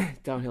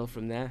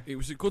from there. It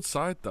was a good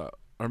side that.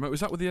 I remember, was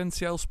that with the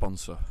NCL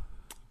sponsor?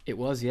 It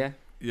was, yeah.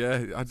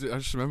 Yeah, I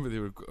just remember they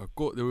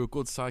were a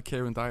good side.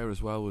 Kieran Dyer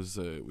as well was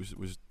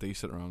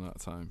decent around that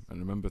time, and I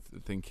remember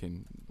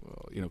thinking,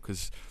 well,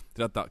 because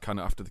they had that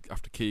kind of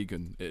after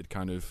Keegan, it had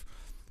kind of,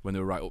 when they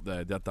were right up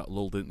there, they had that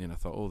lull, didn't they? And I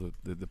thought, oh,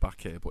 the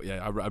back here. But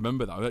yeah, I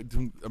remember that. I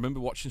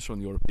remember watching some of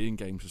the European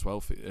games as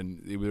well,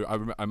 and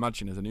I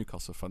imagine as a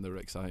Newcastle fan, they were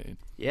exciting.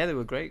 Yeah, they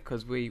were great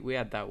because we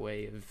had that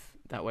way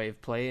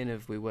of playing.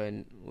 Of we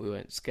weren't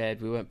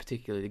scared. We weren't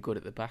particularly good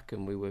at the back,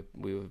 and we were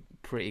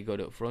pretty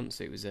good up front.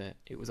 So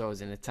it was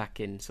always an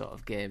attacking sort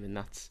of game, and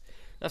that's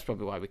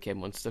probably why we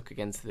came unstuck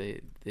against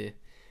the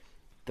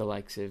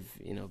likes of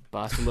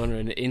Barcelona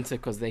and Inter,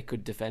 because they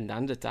could defend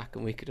and attack,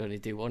 and we could only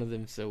do one of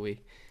them. So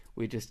we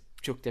just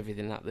chucked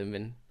everything at them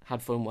and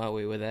had fun while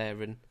we were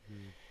there, and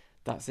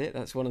that's it.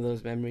 That's one of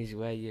those memories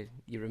where you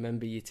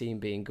remember your team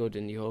being good,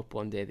 and you hope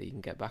one day that you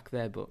can get back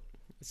there, but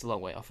it's a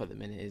long way off at the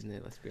minute, isn't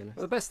it? Let's be honest.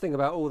 Well, the best thing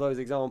about all those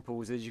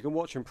examples is you can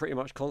watch them pretty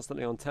much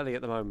constantly on telly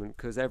at the moment,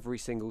 because every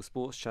single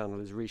sports channel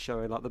is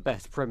re-showing like the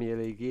best Premier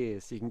League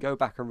years, so you can go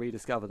back and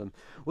rediscover them.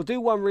 We'll do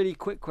one really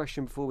quick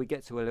question before we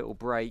get to a little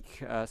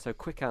break. So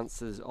quick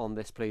answers on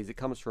this, please. It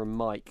comes from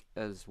Mike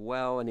as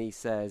well, and he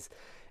says,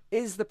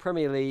 is the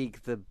Premier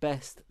League the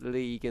best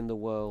league in the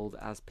world,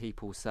 as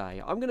people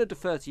say? I'm going to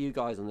defer to you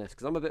guys on this,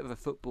 because I'm a bit of a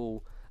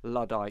football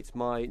Luddite.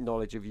 My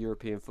knowledge of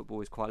European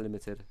football is quite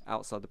limited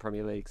outside the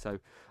Premier League, so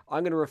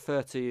I'm going to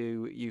refer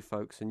to you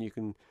folks, and you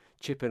can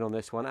chip in on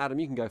this one. Adam,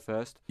 you can go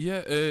first.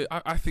 Yeah,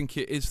 I think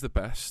it is the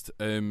best.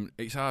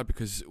 It's hard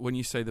because when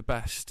you say the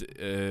best,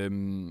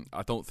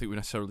 I don't think we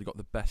necessarily got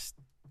the best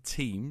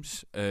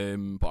teams,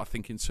 but I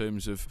think in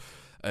terms of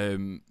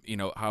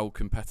how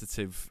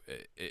competitive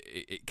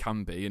it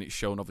can be, and it's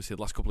shown obviously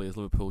the last couple of years,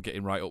 Liverpool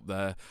getting right up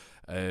there.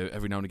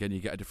 Every now and again you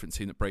get a different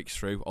team that breaks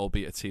through,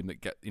 albeit a team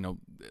that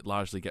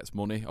largely gets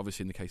money,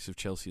 obviously in the case of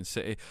Chelsea and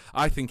City.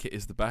 I think it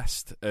is the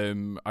best.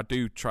 I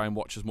do try and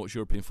watch as much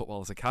European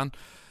football as I can,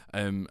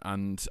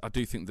 and I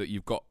do think that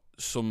you've got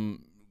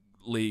some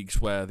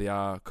leagues where they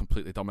are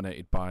completely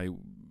dominated by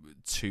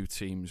 2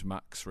 teams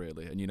max,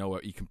 really, and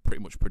you can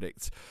pretty much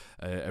predict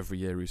every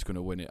year who's going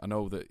to win it. I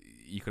know that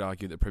you could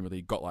argue that the Premier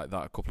League got like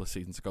that a couple of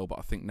seasons ago, but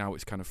I think now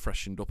it's kind of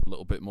freshened up a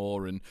little bit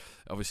more, and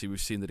obviously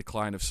we've seen the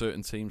decline of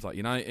certain teams like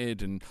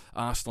United and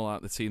Arsenal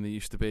aren't the team they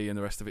used to be and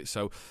the rest of it.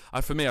 So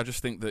for me, I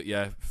just think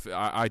that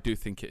I do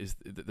think it is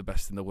the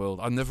best in the world.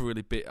 I never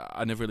really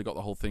got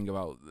the whole thing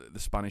about the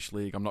Spanish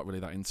league. I'm not really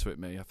that into it,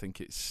 me. I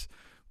think it's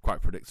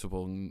quite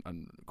predictable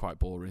and quite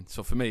boring.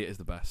 So for me, it is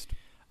the best.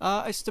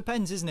 It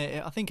depends, isn't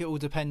it? I think it all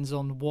depends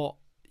on what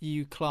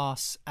you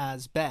class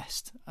as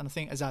best. And I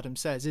think, as Adam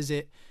says, is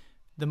it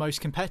the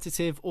most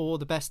competitive or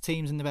the best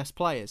teams and the best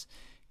players?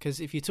 Because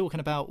if you're talking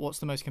about what's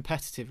the most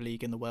competitive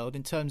league in the world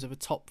in terms of a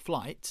top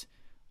flight,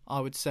 I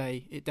would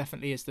say it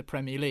definitely is the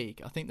Premier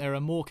League. I think there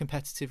are more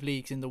competitive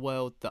leagues in the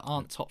world that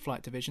aren't top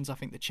flight divisions. I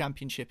think the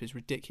Championship is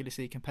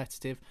ridiculously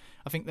competitive.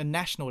 I think the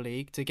National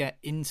League, to get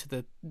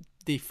into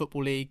the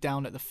Football League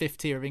down at the 5th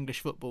tier of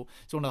English football,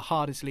 is one of the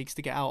hardest leagues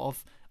to get out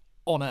of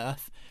on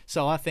earth.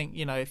 So I think,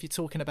 if you're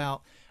talking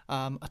about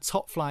a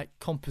top flight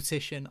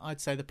competition, I'd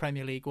say the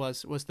Premier League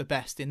was the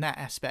best in that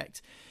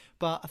aspect.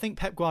 But I think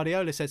Pep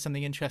Guardiola said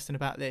something interesting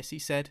about this. He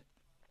said,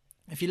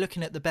 if you're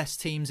looking at the best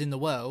teams in the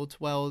world,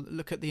 well,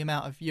 look at the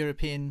amount of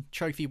European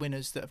trophy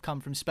winners that have come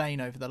from Spain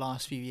over the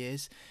last few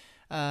years.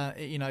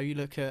 You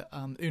look at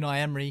Unai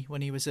Emery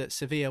when he was at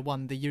Sevilla,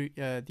 won the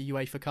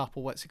UEFA Cup,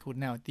 or what's it called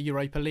now, the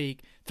Europa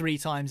League, 3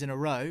 times in a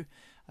row.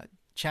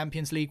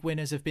 Champions League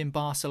winners have been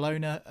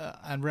Barcelona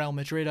and Real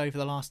Madrid over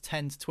the last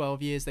 10 to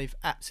 12 years. They've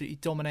absolutely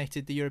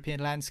dominated the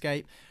European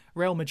landscape.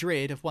 Real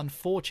Madrid have won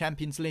 4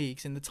 Champions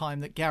Leagues in the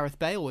time that Gareth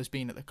Bale has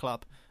been at the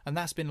club, and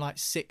that's been like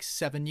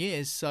 6-7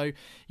 years. So,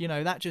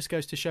 that just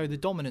goes to show the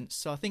dominance.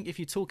 So I think if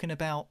you're talking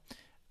about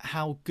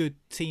how good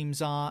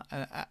teams are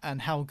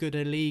and how good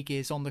a league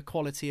is on the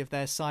quality of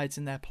their sides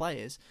and their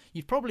players,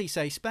 you'd probably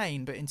say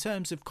Spain. But in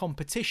terms of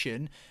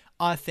competition,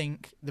 I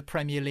think the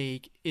Premier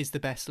League is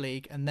the best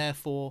league, and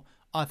therefore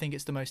I think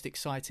it's the most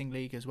exciting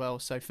league as well.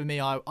 So for me,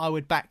 I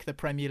would back the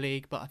Premier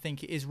League, but I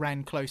think it is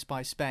ran close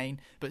by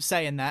Spain. But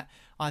saying that,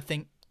 I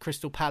think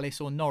Crystal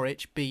Palace or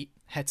Norwich beat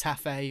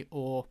Getafe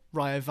or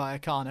Rayo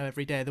Vallecano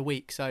every day of the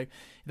week. So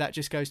that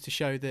just goes to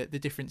show the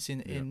difference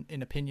in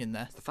opinion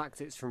there. It's the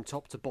fact it's from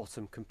top to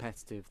bottom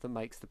competitive that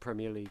makes the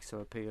Premier League so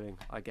appealing,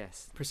 I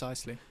guess.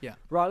 Precisely, yeah.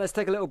 Right, let's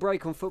take a little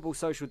break on Football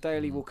Social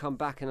Daily. We'll come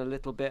back in a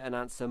little bit and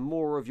answer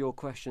more of your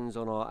questions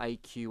on our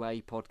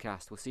AQA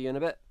podcast. We'll see you in a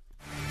bit.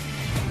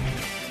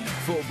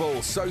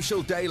 Football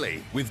Social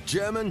Daily with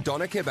German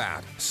Doner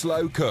Kebab.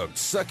 Slow-cooked,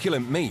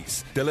 succulent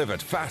meats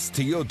delivered fast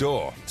to your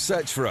door.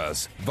 Search for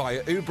us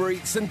via Uber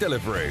Eats and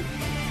Deliveroo.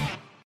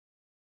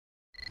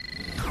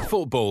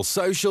 Football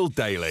Social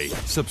Daily.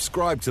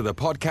 Subscribe to the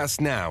podcast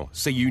now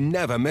so you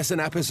never miss an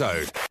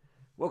episode.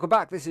 Welcome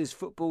back. This is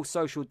Football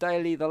Social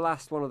Daily, the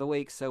last one of the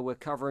week, so we're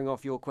covering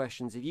off your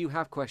questions. If you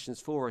have questions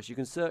for us, you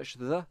can search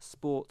The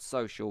Sports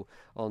Social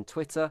on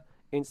Twitter,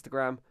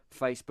 Instagram,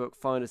 Facebook.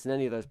 Find us in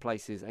any of those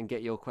places and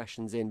get your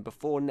questions in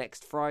before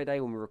next Friday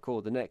when we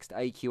record the next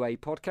AQA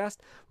podcast.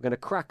 We're going to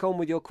crack on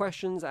with your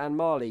questions, and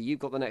Marley, you've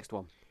got the next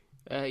one.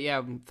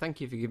 Thank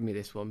you for giving me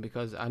this one,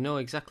 because I know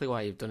exactly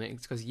why you've done it.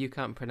 It's because you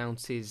can't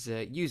pronounce his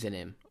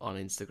username on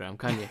Instagram,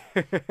 can you?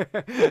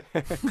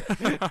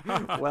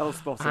 Well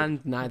spotted.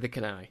 And neither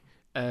can I.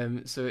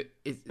 So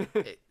it's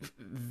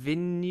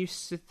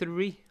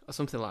Vinus3 or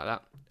something like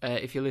that.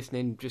 If you're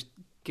listening, just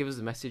give us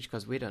a message,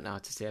 because we don't know how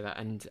to say that.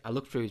 And I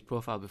looked through his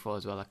profile before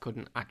as well. I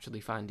couldn't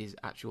actually find his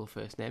actual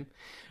first name.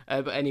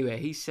 But anyway,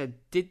 he said,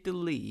 did the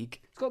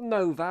league... It's got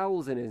no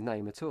vowels in his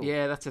name at all.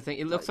 Yeah, that's the thing.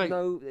 It looks like...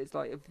 No, it's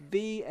like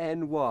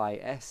VNYSRTHY.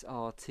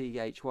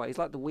 It's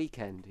like The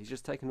Weekend. He's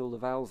just taken all the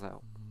vowels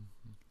out.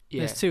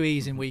 Yeah. There's 2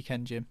 E's in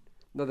Weekend, Jim.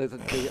 No, there's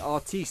the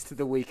artiste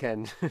The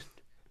Weekend.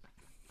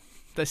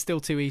 There's still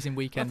 2 E's in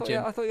Weekend,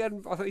 Jim. I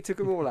thought you took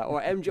them all out.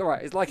 Or MG, all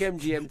right, it's like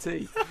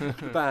MGMT,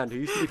 the band, who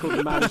used to be called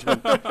The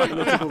Management, and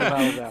they took all the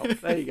vowels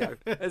out. There you go.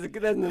 There's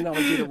an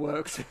analogy that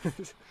works.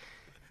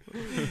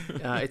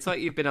 It's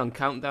like you've been on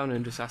Countdown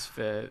and just asked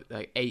for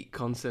like 8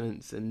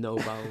 consonants and no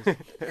vowels.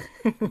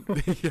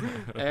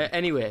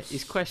 Anyway,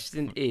 his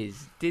question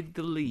is, did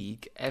the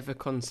league ever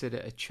consider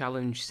a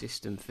challenge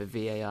system for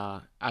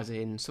VAR, as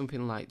in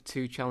something like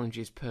 2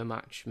 challenges per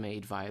match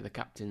made via the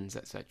captains,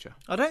 etc.?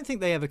 I don't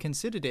think they ever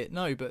considered it,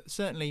 no, but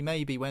certainly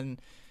maybe when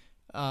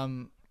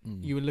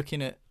you were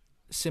looking at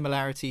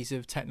similarities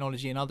of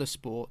technology in other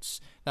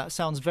sports, that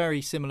sounds very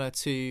similar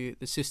to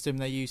the system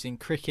they use in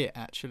cricket,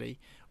 actually,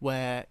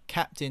 where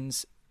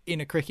captains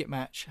in a cricket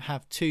match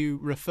have 2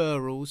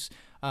 referrals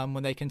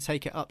when they can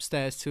take it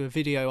upstairs to a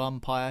video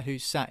umpire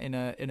who's sat in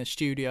a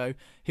studio,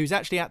 who's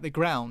actually at the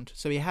ground.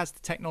 So he has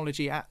the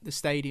technology at the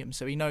stadium,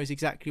 so he knows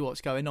exactly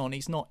what's going on.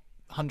 He's not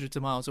hundreds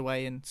of miles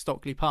away in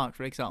Stockley Park,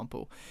 for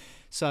example.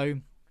 So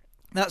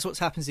that's what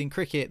happens in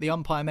cricket. The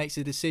umpire makes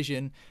a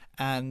decision,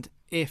 and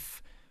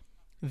if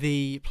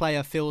the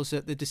player feels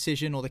that the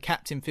decision, or the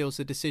captain feels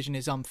the decision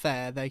is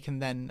unfair, they can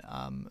then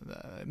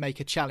make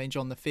a challenge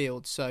on the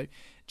field. So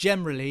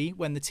generally,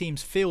 when the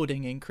team's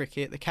fielding in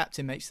cricket, the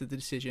captain makes the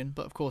decision.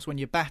 But of course, when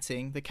you're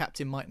batting, the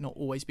captain might not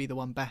always be the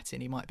one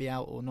batting. He might be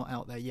out or not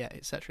out there yet,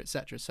 etc.,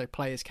 etc. So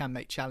players can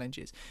make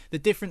challenges. The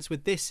difference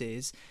with this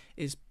is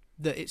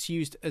that it's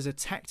used as a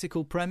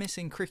tactical premise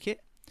in cricket.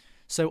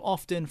 So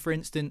often, for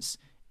instance,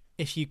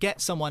 if you get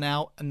someone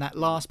out and that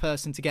last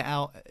person to get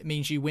out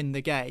means you win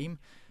the game,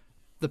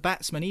 the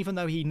batsman, even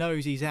though he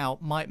knows he's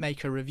out, might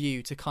make a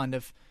review to kind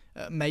of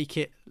make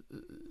it,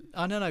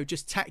 I don't know,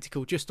 just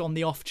tactical, just on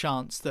the off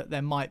chance that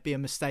there might be a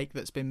mistake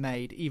that's been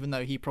made, even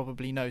though he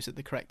probably knows that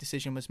the correct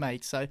decision was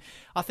made. So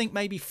I think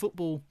maybe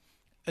football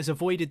has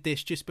avoided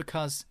this just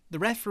because the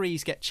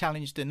referees get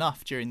challenged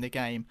enough during the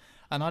game.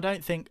 And I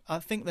think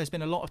there's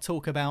been a lot of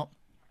talk about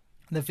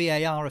the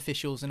VAR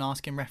officials and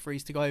asking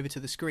referees to go over to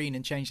the screen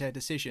and change their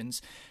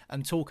decisions,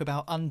 and talk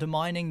about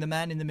undermining the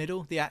man in the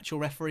middle, the actual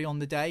referee on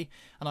the day.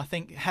 And I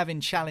think having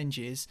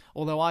challenges,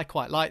 although I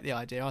quite like the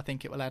idea, I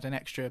think it will add an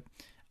extra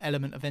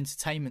element of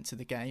entertainment to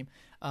the game.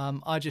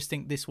 I just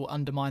think this will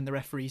undermine the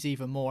referees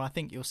even more. I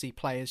think you'll see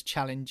players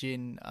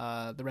challenging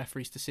the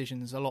referees'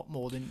 decisions a lot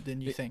more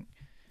than you think.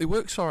 It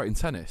works all right in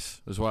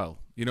tennis as well.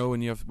 You know,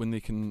 when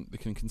they can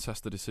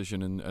contest the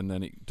decision and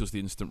then it does the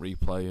instant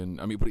replay, and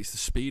I mean, but it's the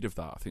speed of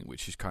that, I think,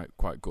 which is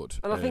quite good.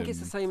 And I think it's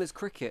the same as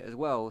cricket as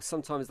well.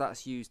 Sometimes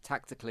that's used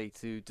tactically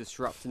to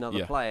disrupt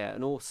another player,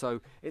 and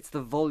also it's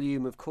the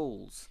volume of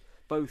calls,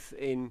 both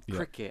in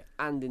cricket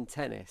and in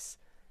tennis.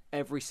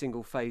 Every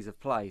single phase of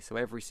play, so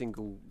every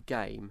single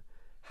game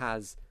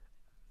has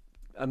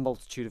a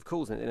multitude of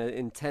calls.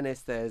 In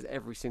tennis, there's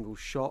every single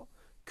shot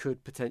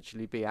could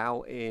potentially be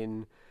out.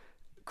 In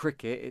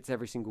cricket, it's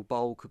every single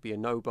bowl could be a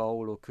no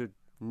bowl or could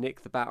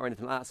nick the bat or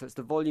anything like that. So it's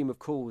the volume of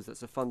calls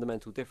that's a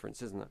fundamental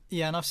difference, isn't it?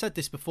 Yeah, and I've said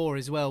this before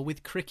as well.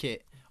 With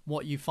cricket,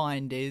 what you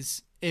find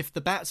is if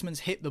the batsman's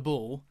hit the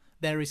ball,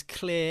 there is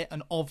clear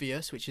and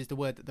obvious, which is the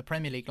word that the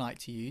Premier League like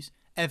to use,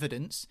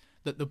 evidence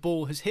that the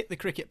ball has hit the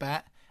cricket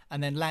bat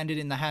and then landed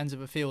in the hands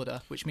of a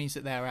fielder, which means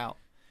that they're out.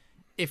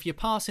 If you're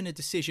passing a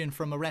decision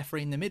from a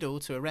referee in the middle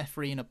to a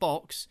referee in a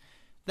box,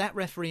 that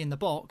referee in the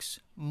box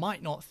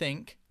might not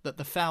think that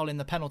the foul in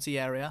the penalty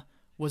area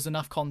was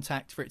enough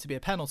contact for it to be a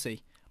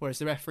penalty, whereas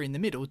the referee in the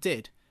middle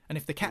did. And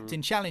if the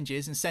captain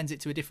challenges and sends it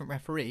to a different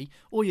referee,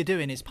 all you're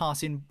doing is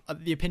passing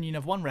the opinion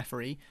of one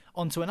referee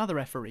onto another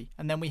referee.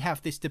 And then we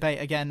have this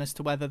debate again as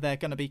to whether they're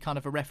going to be kind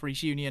of a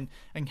referees union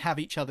and have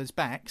each other's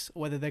backs,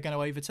 or whether they're going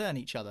to overturn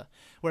each other.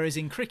 Whereas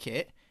in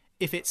cricket,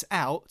 if it's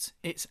out,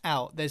 it's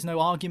out. There's no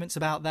arguments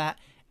about that.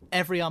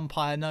 Every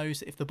umpire knows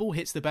that if the ball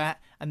hits the bat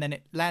and then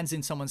it lands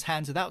in someone's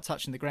hands without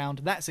touching the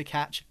ground, that's a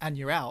catch and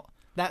you're out.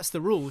 That's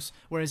the rules.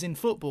 Whereas in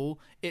football,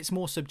 it's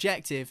more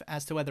subjective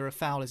as to whether a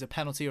foul is a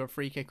penalty or a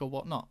free kick or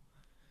whatnot.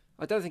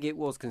 I don't think it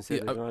was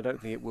considered, and I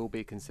don't think it will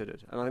be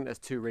considered. And I think there's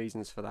two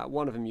reasons for that.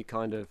 One of them you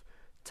kind of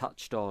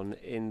touched on,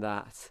 in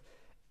that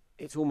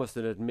it's almost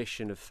an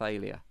admission of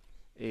failure.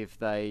 If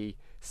they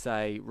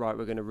say, right,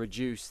 we're going to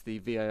reduce the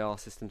VAR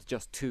system to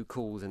just 2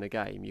 calls in a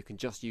game, you can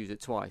just use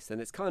it twice,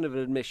 then it's kind of an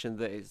admission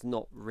that it's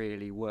not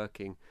really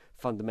working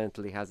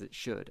fundamentally as it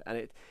should. And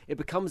it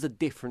becomes a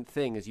different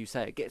thing, as you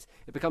say.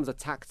 It becomes a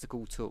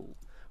tactical tool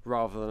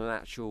rather than an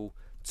actual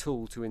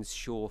tool to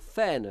ensure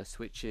fairness,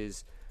 which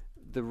is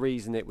the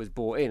reason it was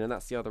brought in. And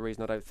that's the other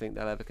reason I don't think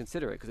they'll ever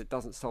consider it, because it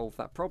doesn't solve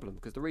that problem.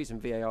 Because the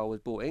reason VAR was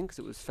brought in, because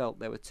it was felt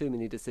there were too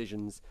many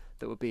decisions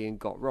that were being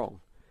got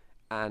wrong.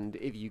 And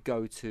if you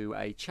go to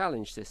a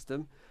challenge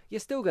system, you're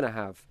still going to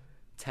have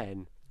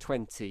 10,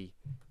 20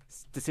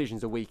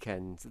 decisions a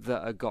weekend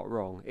that are got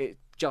wrong. It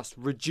just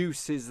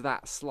reduces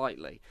that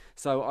slightly.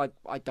 So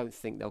I don't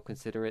think they'll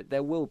consider it.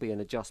 There will be an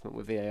adjustment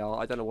with VAR.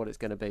 I don't know what it's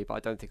going to be, but I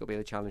don't think it'll be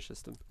the challenge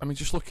system. I mean,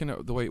 just looking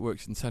at the way it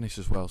works in tennis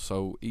as well,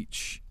 so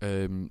each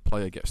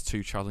player gets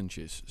 2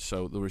 challenges.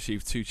 So they'll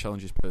receive 2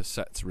 challenges per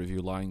set to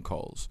review line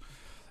calls.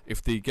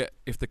 If they're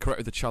correct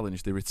with the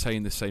challenge, they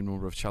retain the same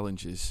number of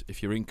challenges.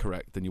 If you're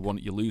incorrect, then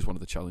you lose one of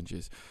the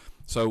challenges.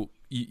 So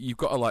you've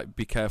got to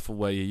be careful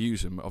where you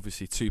use them.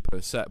 Obviously 2 per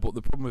set. But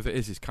the problem with it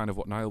is kind of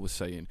what Niall was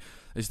saying,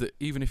 is that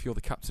even if you're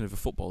the captain of a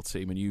football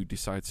team and you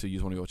decide to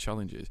use one of your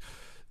challenges,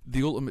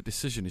 the ultimate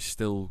decision is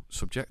still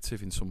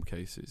subjective in some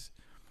cases.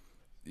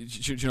 Do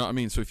you know what I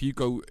mean? So if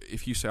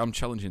you say I'm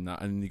challenging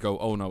that, and you go,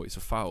 oh no, it's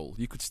a foul,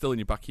 you could still in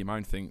your back of your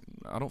mind think,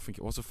 I don't think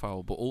it was a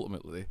foul, but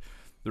ultimately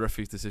the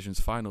referee's decision's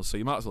final, so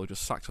you might as well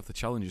just sacked off the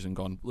challenges and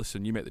gone,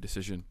 listen, you make the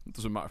decision. It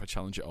doesn't matter if I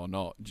challenge it or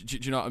not. Do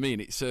you know what I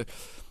mean?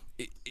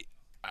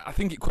 I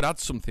think it could add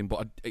something,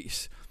 but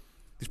there's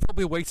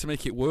probably a way to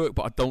make it work,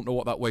 but I don't know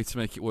what that way to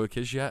make it work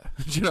is yet.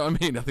 Do you know what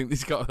I mean? I think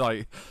it'd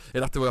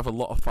have to have a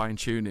lot of fine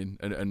tuning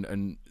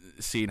and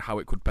seeing how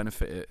it could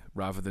benefit it,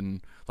 rather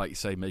than, like you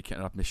say, make it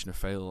an admission of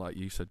failure, like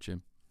you said,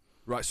 Jim.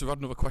 Right, so we've had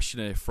another question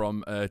here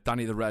from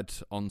Danny the Red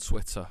on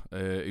Twitter,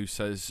 who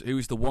says, who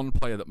is the one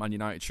player that Man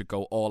United should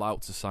go all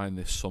out to sign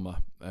this summer?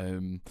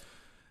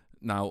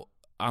 Now,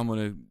 I'm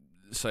going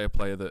to say a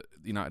player that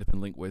United have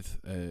been linked with.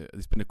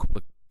 There's been a couple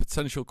of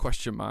potential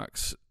question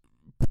marks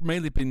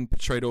mainly been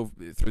portrayed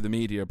through the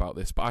media about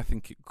this, but I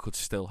think it could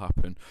still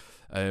happen.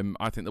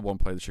 I think the one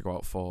player that should go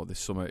out for this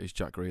summer is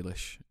Jack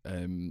Grealish.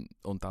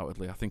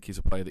 Undoubtedly, I think he's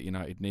a player that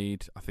United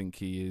need. I think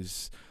he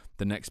is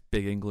the next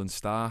big England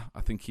star.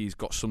 I think he's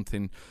got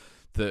something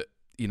that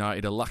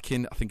United are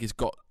lacking. I think he's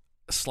got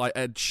a slight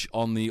edge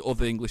on the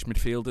other English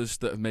midfielders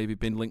that have maybe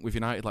been linked with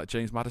United, like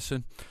James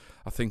Maddison.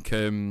 I think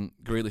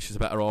Grealish is a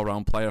better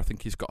all-round player. I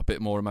think he's got a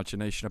bit more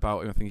imagination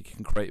about him. I think he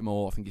can create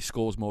more. I think he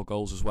scores more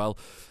goals as well.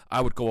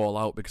 I would go all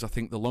out because I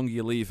think the longer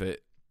you leave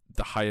it,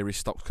 the higher his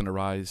stock's going to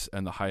rise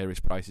and the higher his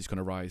price is going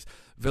to rise.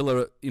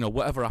 Villa,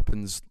 whatever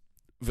happens,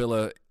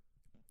 Villa,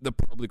 they're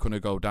probably going to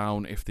go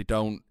down. If they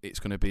don't, it's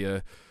going to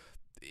be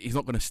he's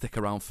not going to stick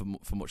around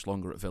for much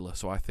longer at Villa.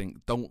 So I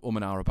think don't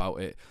and ah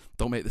about it.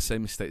 Don't make the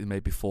same mistake they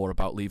made before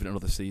about leaving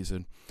another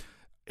season.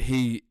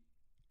 He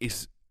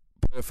is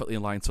perfectly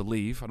in line to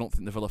leave. I don't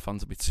think the Villa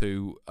fans will be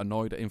too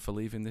annoyed at him for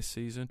leaving this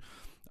season.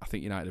 I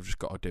think United have just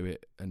got to do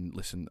it. And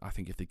listen, I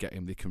think if they get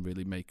him, they can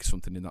really make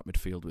something in that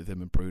midfield with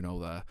him and Bruno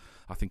there.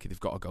 I think they've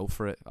got to go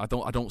for it. I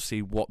don't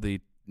see what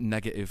the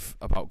negative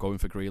about going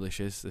for Grealish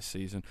is this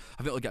season.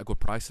 I think they'll get a good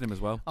price on him as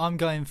well. I'm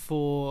going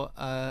for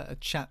a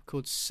chap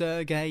called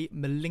Sergei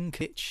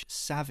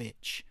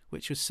Milinkovic-Savic,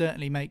 which would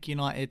certainly make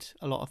United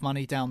a lot of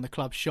money down the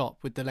club shop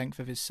with the length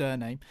of his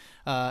surname.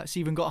 It's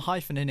even got a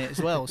hyphen in it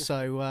as well,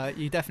 so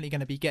you're definitely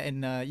going to be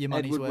getting your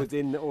money's worth. Edward was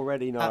in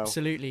already, Niall.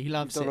 Absolutely, he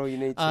loves You've done it. all you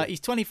need to. He's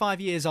 25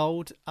 years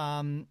old.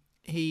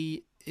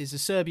 He is a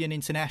Serbian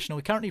international.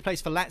 He currently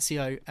plays for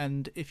Lazio,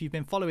 and if you've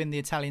been following the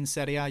Italian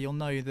Serie A, you'll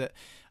know that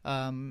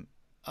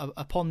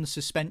upon the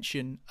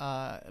suspension,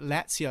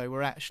 Lazio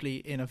were actually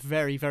in a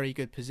very, very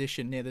good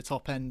position near the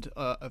top end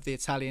of the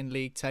Italian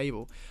league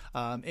table.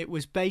 It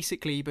was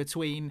basically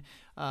between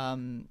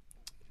Inter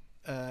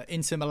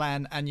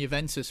Milan and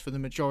Juventus for the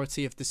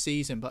majority of the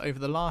season, but over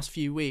the last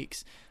few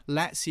weeks,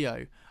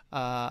 Lazio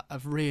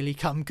have really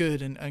come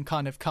good and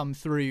kind of come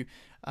through,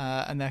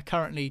 and they're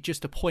currently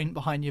just a point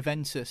behind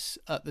Juventus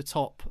at the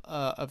top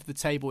of the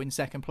table in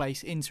second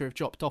place. Inter have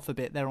dropped off a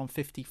bit. They're on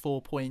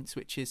 54 points,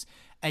 which is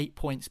 8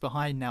 points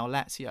behind now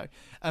Lazio.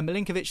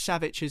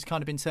 Milinkovic-Savic has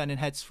kind of been turning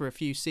heads for a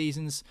few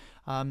seasons.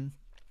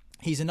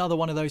 He's another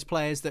one of those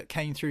players that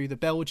came through the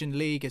Belgian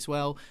league as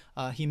well.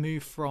 He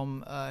moved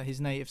from his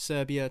native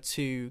Serbia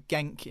to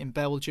Genk in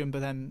Belgium,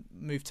 but then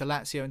moved to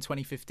Lazio in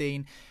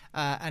 2015.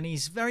 And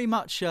he's very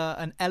much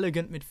an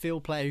elegant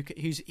midfield player.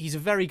 He's a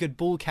very good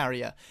ball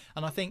carrier.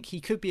 And I think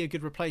he could be a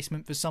good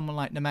replacement for someone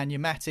like Nemanja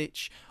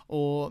Matic,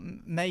 or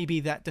maybe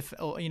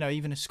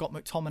even a Scott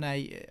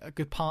McTominay, a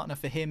good partner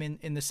for him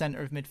in the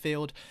centre of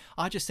midfield.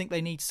 I just think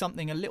they need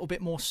something a little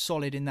bit more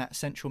solid in that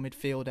central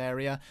midfield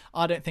area.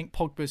 I don't think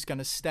Pogba's going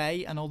to stay.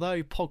 And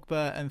although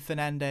Pogba and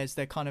Fernandes,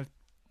 they're kind of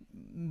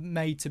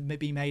made to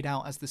be made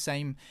out as the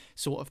same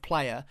sort of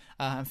player,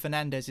 and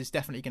Fernandes is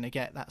definitely going to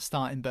get that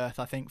starting berth,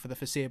 I think, for the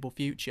foreseeable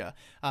future.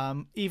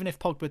 Even if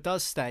Pogba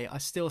does stay, I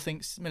still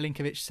think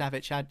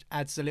Milinkovic-Savic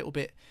adds a little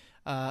bit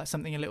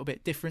something a little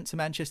bit different to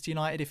Manchester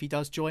United if he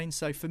does join.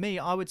 So for me,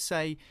 I would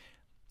say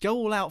go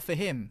all out for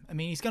him. I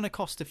mean, he's going to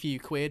cost a few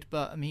quid,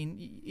 but I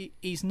mean,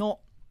 he's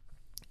not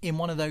in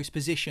one of those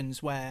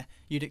positions where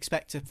you'd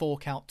expect to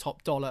fork out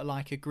top dollar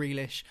like a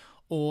Grealish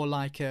or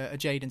like a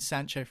Jadon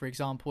Sancho, for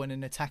example, in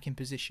an attacking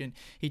position.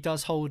 He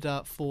does hold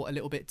up for a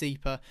little bit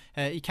deeper.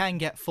 He can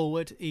get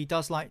forward. He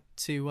does like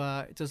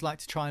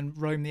to try and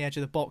roam the edge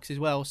of the box as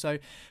well. So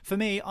for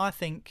me, I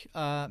think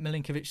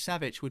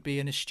Milinkovic-Savic would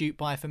be an astute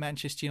buy for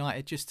Manchester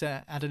United, just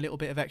to add a little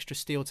bit of extra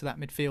steel to that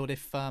midfield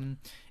if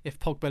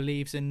Pogba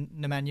leaves and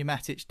Nemanja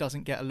Matic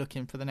doesn't get a look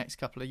in for the next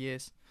couple of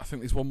years. I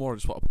think there's one more I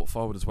just want to put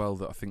forward as well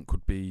that I think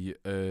could be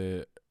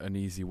an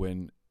easy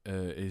win.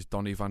 Is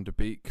Donny van de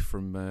Beek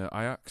from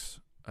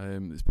Ajax.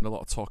 There's been a lot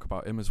of talk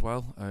about him as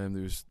well.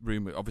 There was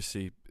rumour,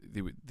 obviously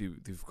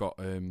they've got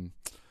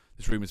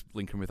there's rumours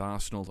linking with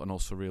Arsenal and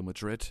also Real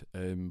Madrid,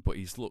 but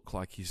he's looked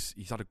like he's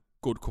had a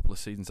good couple of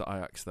seasons at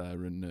Ajax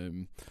there,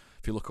 and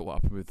if you look at what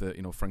happened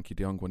with Frankie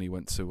de Jong when he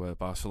went to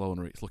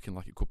Barcelona, it's looking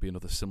like it could be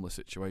another similar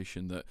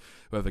situation, that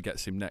whoever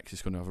gets him next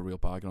is going to have a real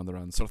bargain on their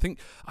hands. So I think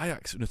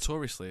Ajax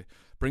notoriously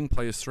bring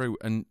players through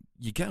and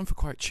you get them for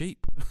quite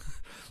cheap,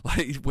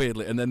 like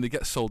weirdly, and then they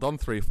get sold on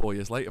 3 or 4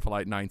 years later for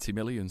like 90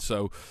 million.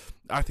 So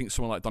I think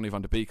someone like Donny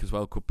van de Beek as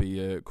well could be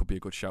a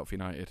good shout for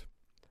United.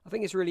 I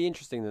think it's really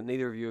interesting that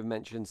neither of you have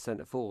mentioned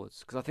centre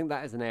forwards, because I think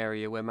that is an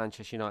area where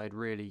Manchester United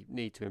really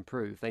need to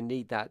improve. They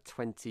need that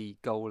 20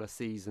 goal a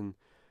season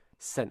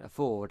centre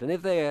forward, and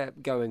if they're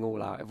going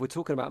all out, if we're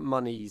talking about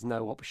money's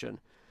no option,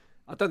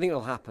 I don't think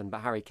it'll happen,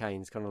 but Harry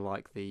Kane's kind of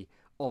like the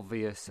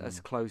obvious, as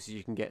close as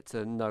you can get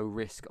to no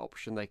risk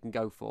option they can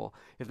go for.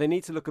 If they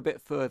need to look a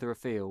bit further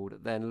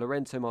afield, then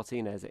Lorenzo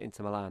Martinez at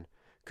Inter Milan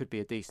could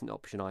be a decent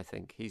option, I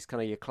think. He's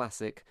kind of your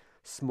classic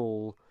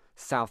small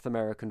South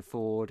American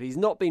forward. He's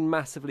not been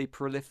massively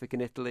prolific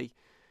in Italy,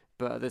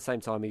 but at the same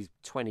time, he's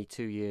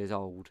 22 years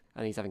old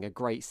and he's having a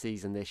great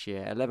season this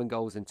year. 11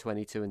 goals in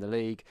 22 in the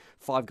league,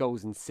 5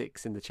 goals in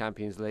 6 in the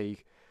Champions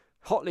League.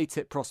 Hotly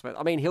tipped prospect.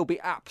 I mean, he'll be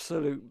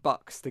absolute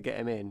bucks to get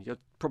him in. You're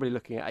probably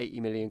looking at 80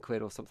 million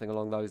quid or something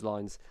along those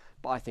lines.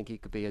 but I think he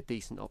could be a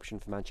decent option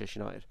for Manchester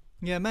United.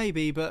 Yeah,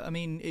 maybe, but I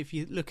mean, if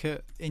you look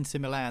at Inter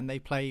Milan, they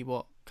play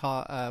what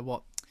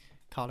Carlo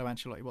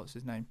Ancelotti, what's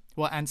his name?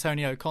 What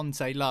Antonio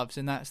Conte loves,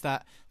 and that's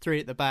that three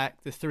at the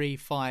back, the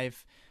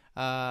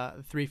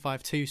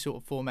 3-5-2 sort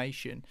of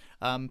formation,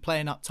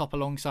 playing up top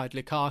alongside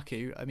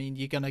Lukaku. I mean,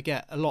 you're going to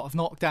get a lot of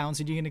knockdowns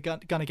and you're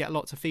going to get a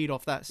lot to feed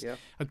off. That's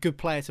a good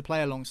player to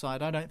play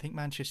alongside. I don't think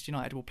Manchester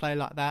United will play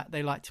like that.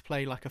 They like to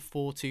play like a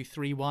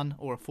 4-2-3-1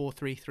 or a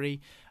 4-3-3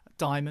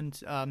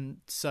 diamond.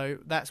 So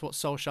that's what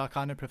Solskjaer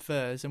kind of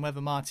prefers. And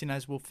whether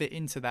Martinez will fit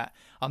into that,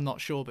 I'm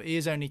not sure. But he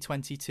is only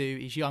 22.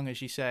 He's young,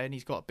 as you say, and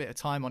he's got a bit of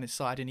time on his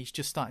side, and he's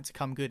just starting to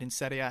come good in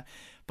Serie A.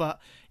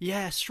 But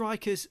yeah,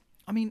 strikers,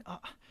 I mean,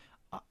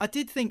 I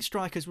did think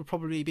strikers would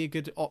probably be a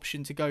good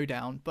option to go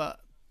down,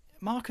 but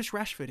Marcus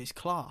Rashford is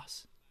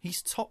class.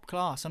 He's top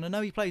class, and I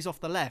know he plays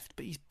off the left,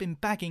 but he's been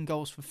bagging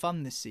goals for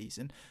fun this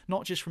season,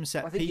 not just from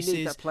set pieces. You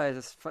need that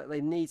players. They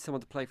need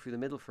someone to play through the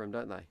middle for him,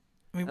 don't they?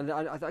 I mean, and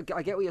I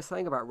get what you're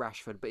saying about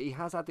Rashford, but he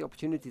has had the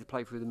opportunity to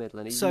play through the middle,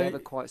 and he's never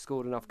quite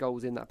scored enough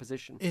goals in that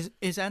position.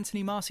 Is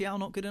Anthony Martial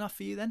not good enough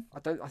for you then? I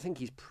think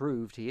he's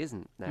proved he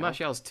isn't now.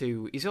 Martial's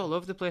too. He's all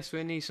over the place,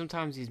 when he's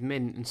sometimes he's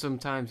mint, and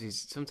sometimes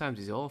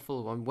he's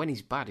awful. When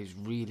he's bad, he's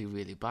really,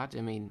 really bad. I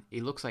mean, he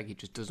looks like he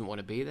just doesn't want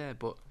to be there,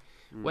 but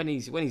when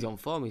he's on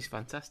form, he's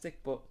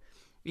fantastic. But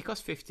he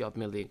cost 50-odd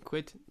million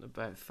quid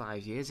about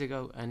 5 years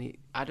ago, and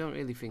I don't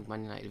really think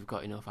Man United have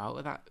got enough out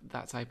of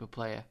that type of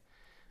player.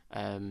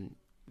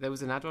 There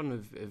was an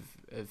add-on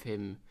of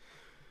him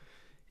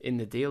in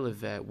the deal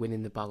of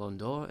winning the Ballon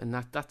d'Or, and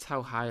that's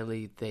how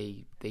highly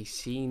they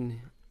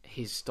seen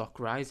his stock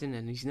rising,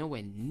 and he's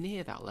nowhere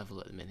near that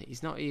level at the minute.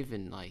 He's not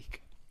even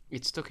like,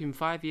 it's took him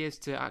 5 years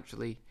to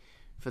actually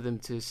for them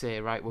to say,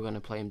 right, we're going to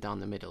play him down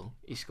the middle.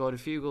 He scored a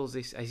few goals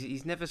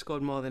he's never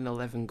scored more than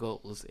 11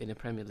 goals in a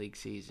Premier League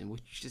season,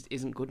 which just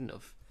isn't good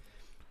enough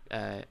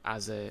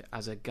as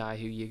a guy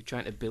who you're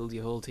trying to build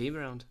your whole team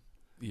around.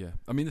 Yeah,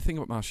 I mean, the thing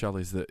about Martial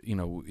is that,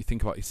 you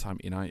think about his time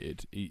at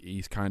United,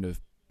 he's kind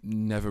of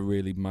never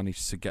really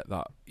managed to get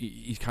that.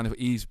 He's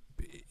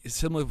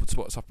similar to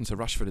what's happened to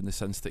Rashford in the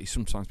sense that he's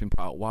sometimes been put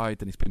out wide,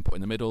 then he's been put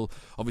in the middle.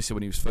 Obviously,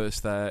 when he was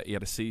first there, he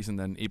had a season,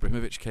 then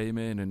Ibrahimovic came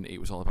in, and it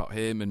was all about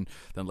him, and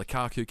then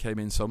Lukaku came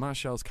in. So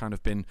Martial's kind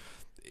of been,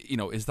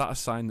 is that a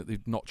sign that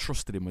they've not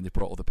trusted him when they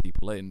brought other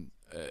people in?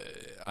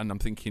 And I'm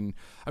thinking,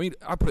 I mean,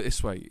 I put it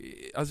this way: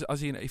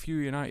 if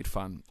you're a United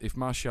fan, if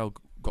Martial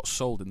got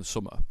sold in the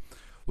summer,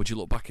 would you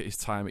look back at his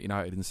time at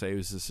United and say it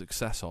was a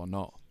success or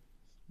not?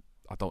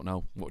 I don't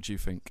know. What do you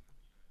think?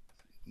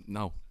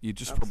 No, you'd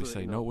just probably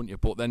say no, wouldn't you?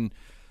 But then,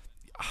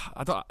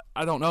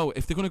 I don't know.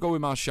 If they're going to go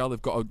with Martial,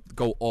 they've got to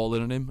go all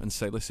in on him and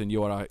say, listen,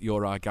 you're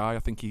our guy. I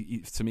think he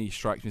to me,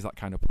 strikes me as that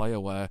kind of player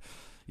where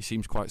he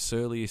seems quite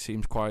surly, he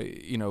seems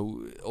quite,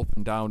 up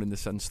and down in the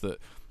sense that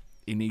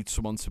he needs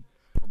someone to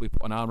probably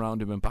put an arm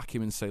around him and back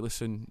him and say,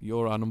 listen,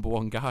 you're our number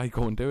one guy,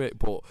 go and do it.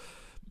 But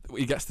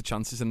he gets the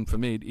chances, and for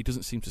me, he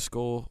doesn't seem to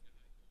score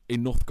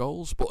enough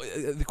goals. But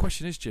the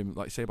question is, Jim,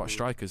 like you say about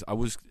strikers, I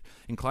was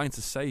inclined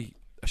to say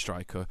a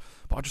striker,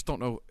 but I just don't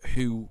know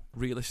who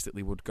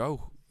realistically would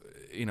go.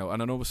 And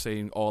I know we're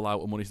saying all out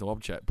and money's no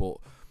object, but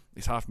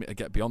it's hard for me to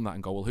get beyond that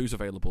and go, well, who's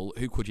available?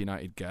 Who could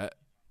United get?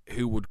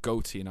 Who would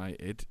go to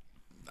United?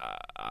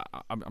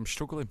 I'm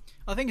struggling.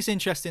 I think it's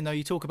interesting, though,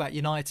 you talk about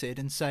United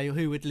and say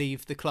who would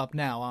leave the club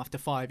now after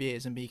 5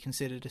 years and be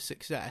considered a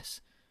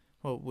success.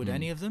 Well, would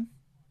any of them?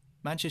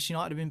 Manchester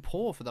United have been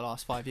poor for the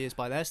last 5 years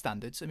by their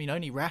standards. I mean,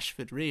 only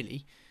Rashford,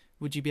 really,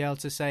 would you be able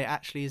to say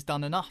actually has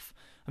done enough.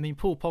 I mean,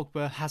 Paul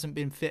Pogba hasn't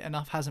been fit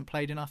enough, hasn't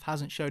played enough,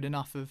 hasn't showed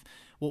enough of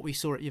what we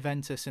saw at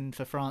Juventus and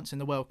for France in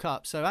the World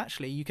Cup. So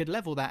actually, you could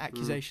level that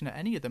accusation at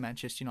any of the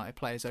Manchester United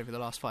players over the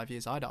last 5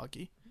 years, I'd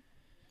argue.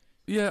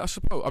 Yeah, I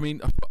suppose. I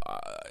mean,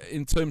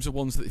 in terms of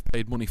ones that they've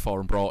paid money for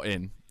and brought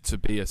in to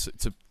be a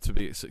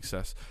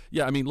success.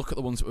 Yeah, I mean, look at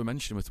the ones that we're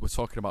mentioning. We're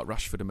talking about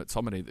Rashford and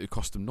McTominay that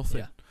cost them nothing.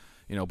 Yeah.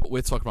 But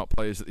we're talking about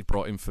players that they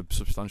brought in for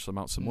substantial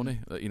amounts of money.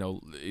 You're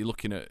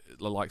looking at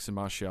the likes of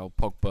Martial,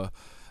 Pogba,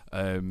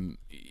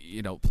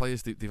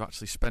 players they've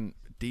actually spent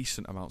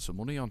decent amounts of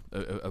money on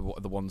are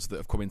the ones that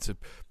have come into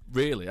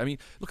really. I mean,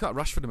 look at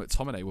Rashford and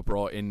McTominay were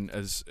brought in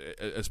as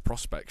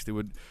prospects. They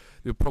were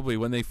probably,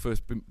 when they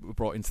first were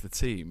brought into the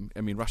team.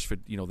 I mean,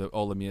 Rashford,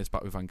 all them years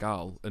back with Van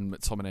Gaal, and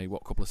McTominay, a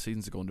couple of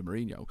seasons ago under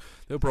Mourinho,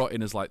 they were brought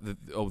in as like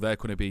they're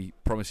going to be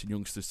promising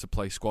youngsters to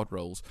play squad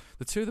roles.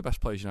 The two of the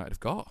best players United have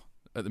got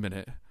at the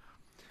minute.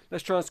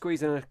 Let's try and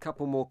squeeze in a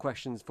couple more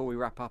questions before we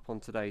wrap up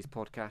on today's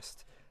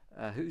podcast.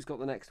 Who's got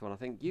the next one? I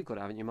think you've got it,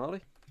 haven't you,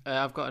 Marley?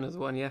 I've got another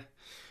one,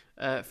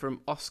 yeah.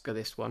 From Oscar,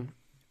 this one.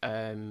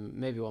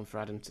 Maybe one for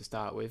Adam to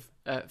start with.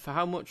 For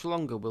how much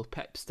longer will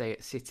Pep stay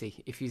at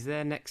City? If he's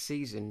there next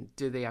season,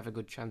 do they have a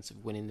good chance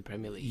of winning the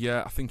Premier League?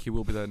 Yeah, I think he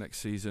will be there next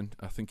season.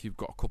 I think you've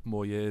got a couple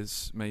more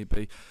years,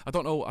 maybe. I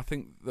don't know. I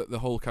think that the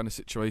whole kind of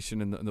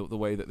situation and the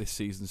way that this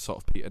season sort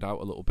of petered out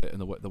a little bit,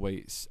 and the way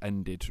it's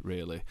ended,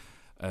 really,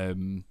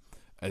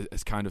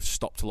 has kind of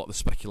stopped a lot of the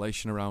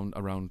speculation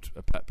around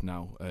Pep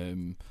now.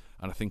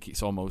 and I think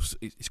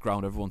it's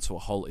ground everyone to a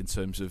halt in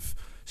terms of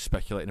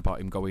speculating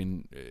about him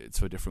going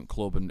to a different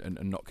club and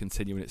not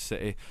continuing at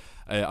City.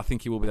 I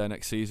think he will be there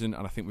next season,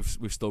 and I think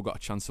we've still got a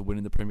chance of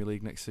winning the Premier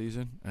League next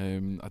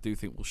season. I do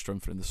think we'll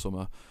strengthen in the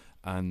summer,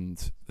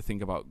 and the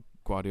thing about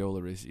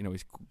Guardiola is,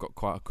 he's got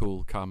quite a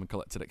cool, calm and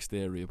collected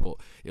exterior, but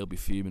he'll be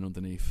fuming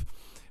underneath.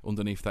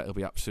 Underneath that, he'll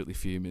be absolutely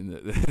fuming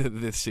that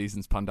this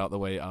season's panned out the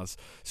way it has.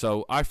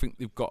 So I think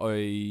they've got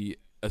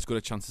as good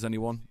a chance as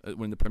anyone at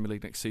winning the Premier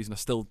League next season. I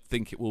still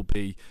think it will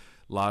be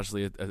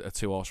largely a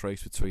two-horse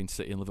race between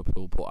City and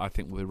Liverpool, but I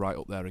think we'll be right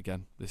up there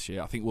again this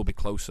year. I think we'll be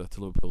closer to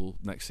Liverpool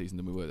next season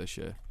than we were this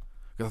year,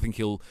 because I think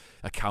he'll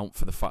account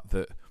for the fact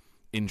that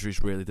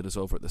injuries really did us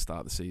over at the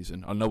start of the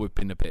season. I know we've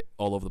been a bit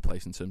all over the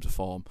place in terms of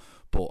form,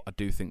 but I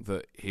do think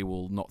that he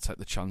will not take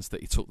the chance that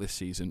he took this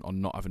season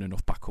on not having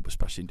enough backup,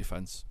 especially in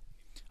defence.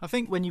 I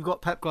think when you've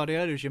got Pep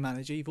Guardiola as your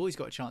manager, you've always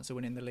got a chance of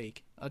winning the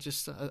league.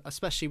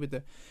 Especially with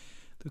the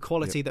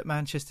quality that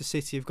Manchester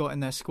City have got in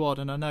their squad,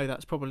 and I know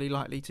that's probably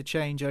likely to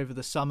change over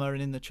the summer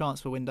and in the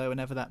transfer window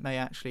whenever that may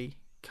actually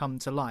come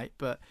to light.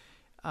 But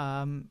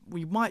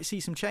we might see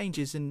some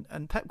changes,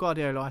 and Pep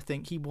Guardiola, I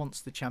think he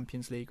wants the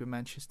Champions League with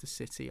Manchester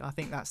City. I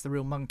think that's the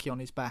real monkey on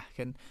his back,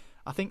 and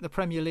I think the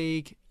Premier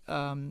League,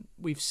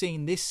 we've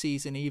seen this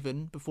season,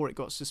 even before it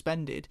got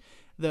suspended,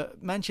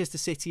 that Manchester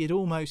City had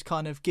almost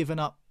kind of given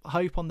up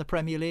hope on the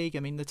Premier League. I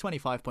mean, the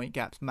 25-point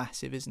gap's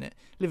massive, isn't it?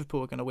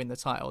 Liverpool are going to win the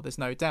title, there's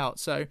no doubt.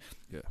 So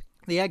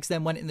the eggs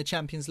then went in the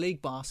Champions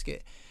League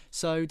basket.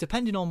 So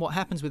depending on what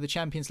happens with the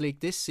Champions League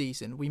this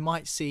season, we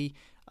might see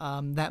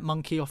that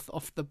monkey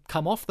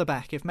come off the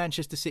back. If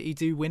Manchester City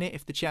do win it,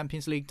 if the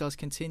Champions League does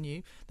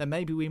continue, then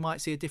maybe we might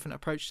see a different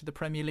approach to the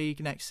Premier League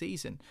next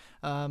season.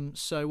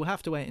 So we'll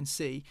have to wait and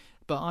see.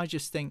 But I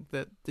just think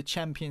that the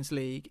Champions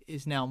League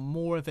is now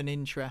more of an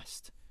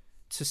interest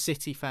to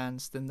City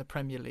fans than the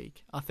Premier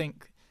League. I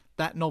think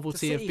that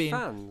novelty of being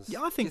fans?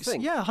 Yeah, I think so.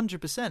 Yeah,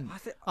 100%.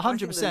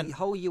 100%. The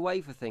whole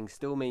UEFA thing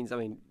still means, I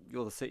mean,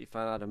 you're the City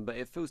fan, Adam, but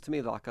it feels to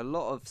me like a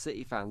lot of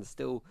City fans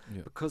still,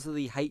 because of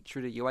the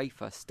hatred of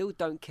UEFA, still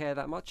don't care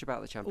that much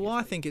about the Champions League. Well,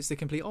 I think it's the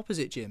complete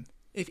opposite, Jim.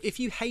 If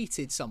you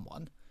hated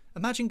someone,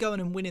 imagine going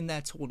and winning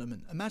their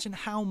tournament. Imagine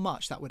how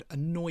much that would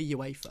annoy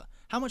UEFA.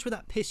 How much would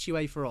that piss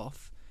UEFA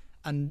off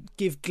and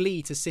give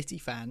glee to City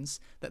fans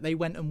that they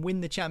went and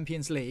win the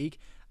Champions League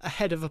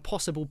ahead of a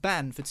possible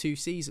ban for 2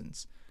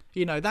 seasons?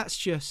 That's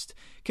just...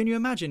 Can you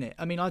imagine it?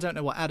 I mean, I don't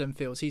know what Adam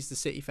feels. He's the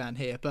City fan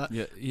here, but...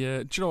 Yeah. Do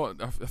you know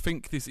what? I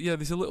think there's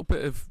a little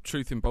bit of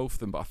truth in both of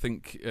them, but I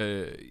think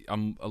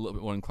I'm a little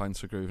bit more inclined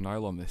to agree with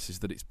Niall on this, is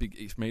that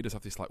it's made us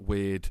have this like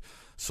weird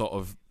sort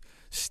of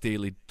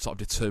steely sort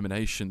of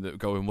determination that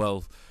going,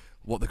 well,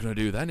 what they're going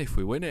to do then if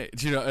we win it?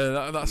 Do you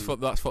know? That's what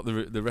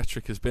the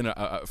rhetoric has been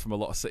from a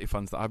lot of City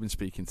fans that I've been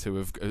speaking to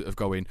of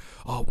going,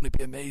 oh, wouldn't it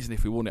be amazing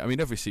if we won it? I mean,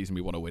 every season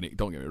we want to win it,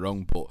 don't get me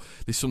wrong, but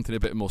there's something a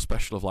bit more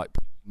special of like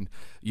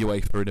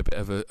UEFA in a bit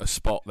of a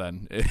spot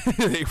then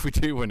if we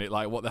do win it.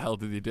 Like, what the hell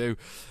did they do?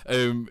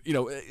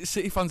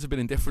 City fans have been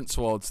indifferent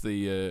towards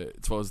the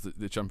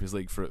Champions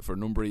League for a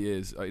number of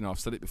years. I've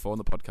said it before on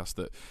the podcast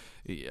that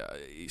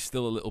it's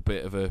still a little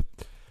bit of a,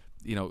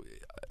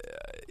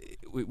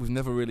 we've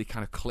never really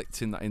kind of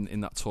clicked in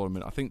that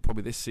tournament. I think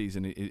probably this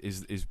season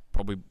is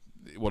probably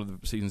one of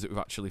the seasons that we've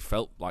actually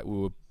felt like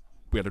we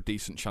had a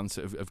decent chance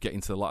of getting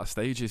to the latter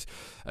stages.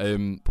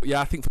 But yeah,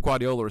 I think for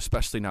Guardiola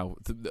especially now,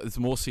 as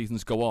more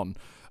seasons go on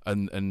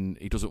and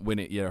he doesn't win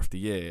it year after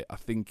year, I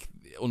think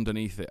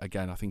underneath it,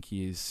 again, I think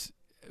he is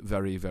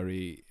very,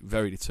 very,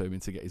 very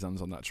determined to get his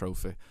hands on that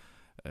trophy.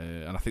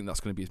 And I think that's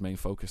going to be his main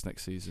focus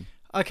next season.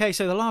 Okay,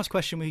 so the last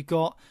question we've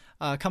got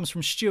comes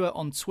from Stuart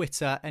on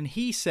Twitter, and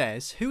he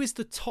says, who is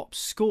the top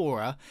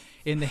scorer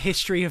in the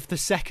history of the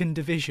second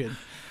division?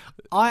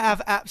 I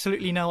have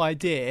absolutely no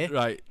idea.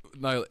 Right,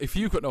 Niall, if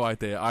you've got no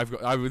idea,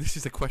 this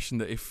is a question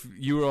that if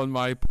you were on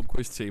my pub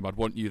quiz team, I'd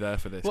want you there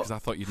for this, because I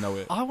thought you'd know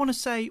it. I want to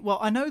say,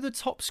 I know the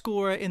top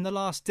scorer in the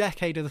last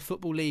decade of the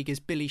Football League is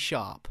Billy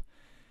Sharp.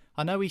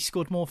 I know he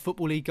scored more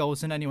Football League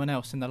goals than anyone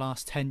else in the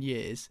last 10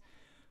 years.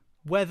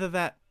 Whether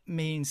that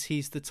means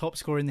he's the top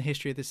scorer in the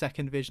history of the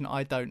second division,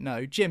 I don't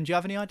know. Jim, do you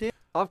have any idea?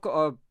 I've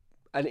got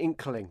an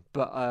inkling,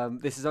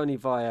 but this is only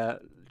via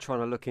trying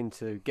to look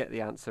into get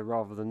the answer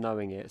rather than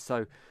knowing it.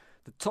 So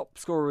the top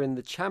scorer in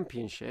the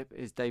Championship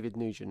is David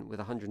Nugent with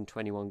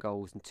 121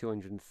 goals in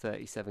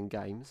 237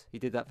 games. He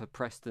did that for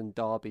Preston,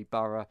 Derby,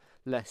 Borough,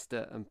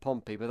 Leicester and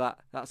Pompey, but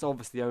that's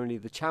obviously only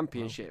the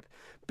Championship.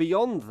 Wow.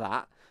 Beyond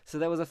that, so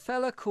there was a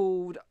fella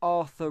called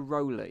Arthur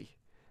Rowley,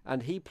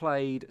 and he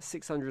played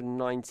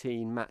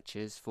 619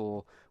 matches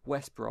for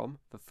West Brom,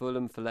 for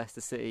Fulham, for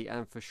Leicester City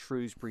and for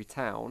Shrewsbury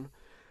Town.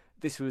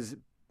 This was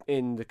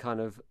in the kind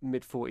of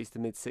mid-40s to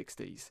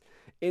mid-60s.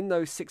 In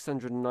those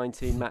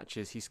 619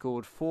 matches, he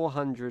scored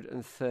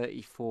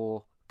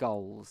 434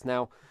 goals.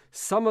 Now,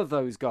 some of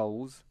those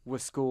goals were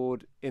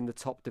scored in the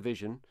top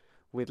division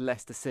with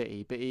Leicester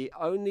City, but he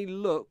only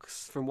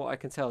looks, from what I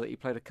can tell, that he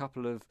played a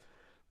couple of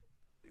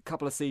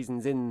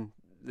seasons in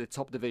the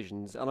top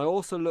divisions. And I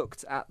also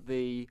looked at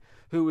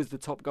who was the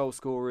top goal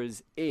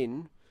scorers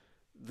in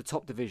the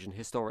top division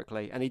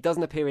historically, and he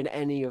doesn't appear in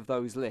any of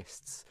those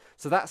lists.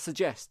 So that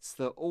suggests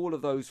that all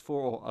of those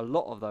a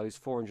lot of those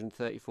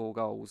 434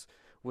 goals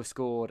were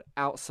scored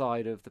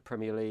outside of the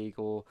Premier League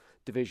or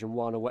Division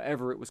 1 or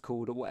whatever it was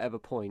called at whatever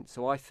point.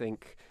 So I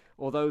think,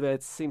 although there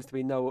seems to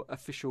be no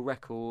official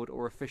record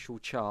or official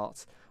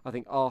chart, I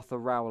think Arthur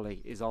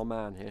Rowley is our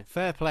man here.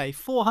 Fair play.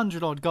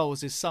 400 odd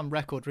goals is some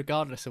record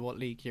regardless of what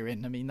league you're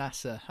in. I mean,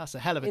 that's a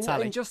hell of a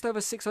tally. In just over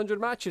 600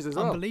 matches as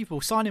well. Unbelievable.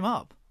 Sign him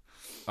up.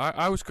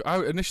 I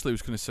initially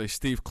was going to say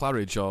Steve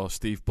Claridge or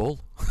Steve Bull.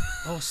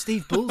 Oh,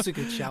 Steve Bull's a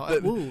good shout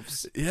at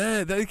Wolves.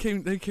 Yeah, they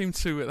came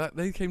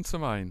to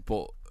mind,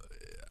 but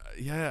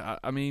yeah,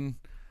 I mean,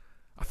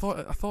 I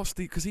thought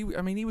Steve, because he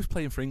was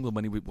playing for England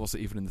when he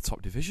wasn't even in the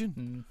top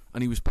division,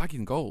 and he was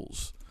bagging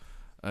goals.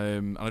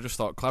 And I just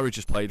thought Claridge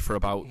has played for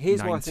about 19.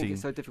 Here's why I think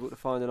it's so difficult to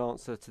find an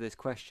answer to this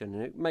question,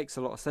 and it makes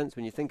a lot of sense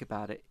when you think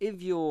about it.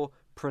 If you're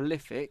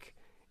prolific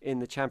in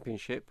the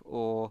Championship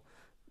or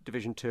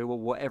Division 2 or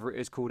whatever it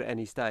is called at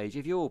any stage,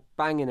 if you're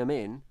banging them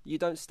in, you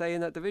don't stay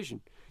in that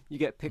division. You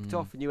get picked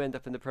off and you end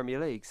up in the Premier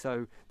League.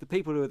 So the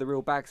people who are the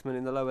real bagsmen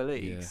in the lower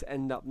leagues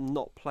end up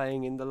not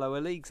playing in the lower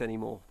leagues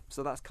anymore.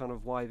 So that's kind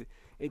of why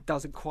it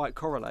doesn't quite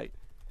correlate.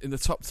 In the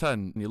top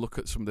 10, you look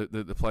at some of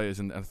the players,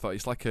 and I thought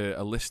it's like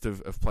a list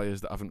of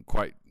players that haven't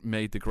quite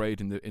made the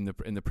grade in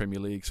the Premier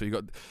League. So you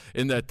got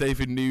in there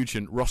David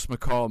Nugent, Ross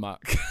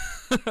McCormack.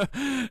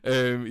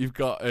 You've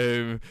got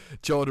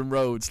Jordan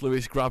Rhodes,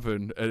 Lewis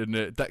Graben,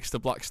 and Dexter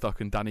Blackstock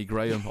and Danny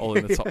Graham all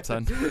in the top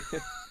 10.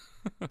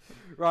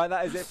 Right,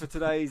 that is it for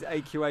today's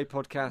AQA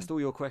podcast. All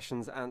your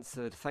questions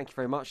answered. Thank you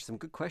very much. Some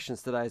good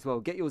questions today as well.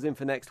 Get yours in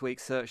for next week.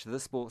 Search The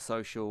Sports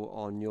Social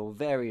on your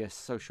various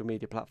social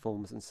media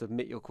platforms and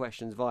submit your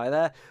questions via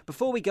there.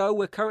 Before we go,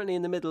 we're currently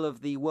in the middle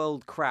of the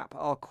World Crap,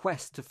 our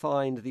quest to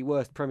find the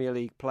worst Premier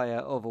League player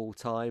of all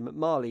time.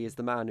 Marley is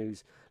the man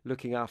who's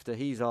looking after.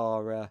 He's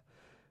our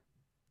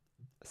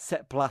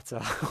Sepp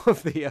Blatter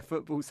of the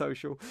Football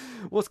Social.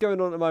 What's going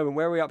on at the moment?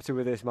 Where are we up to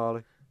with this,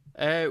 Marley?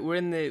 We're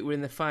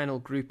in the final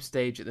group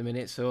stage at the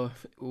minute. So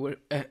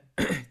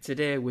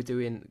today we're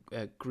doing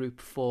Group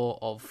 4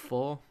 of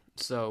 4.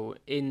 So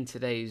in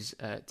today's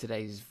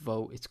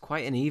vote, it's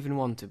quite an even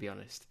one, to be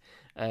honest.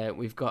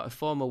 We've got a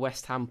former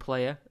West Ham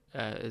player,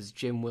 as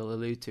Jim will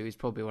allude to, he's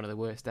probably one of the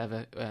worst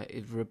ever.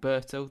 Is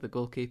Roberto, the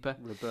goalkeeper.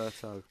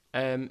 Roberto.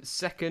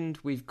 Second,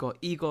 we've got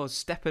Igor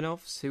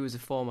Stepanovs, who was a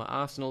former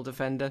Arsenal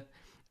defender,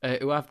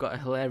 who I've got a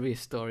hilarious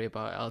story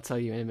about. I'll tell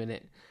you in a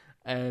minute.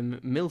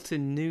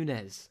 Milton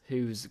Nunes,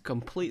 who's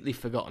completely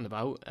forgotten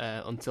about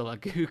until I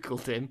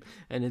googled him,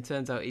 and it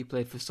turns out he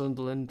played for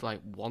Sunderland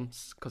like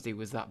once because he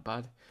was that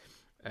bad.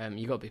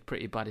 You got to be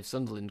pretty bad if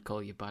Sunderland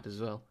call you bad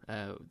as well.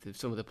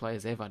 Some of the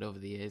players they've had over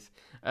the years.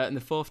 And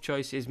the fourth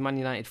choice is Man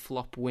United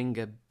flop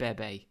winger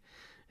Bebe,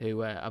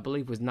 who I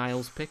believe was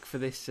Niall's pick for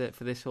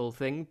this whole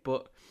thing.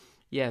 But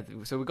yeah,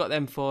 so we got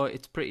them four.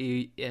 It's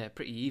pretty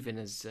even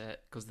as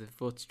because the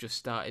votes just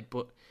started.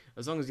 But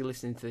as long as you're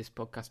listening to this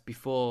podcast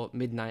before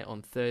midnight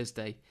on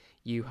Thursday,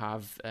 you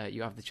have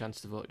the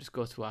chance to vote. Just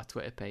go to our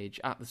Twitter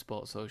page at The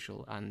Sports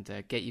Social and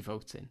get your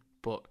votes in.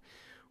 But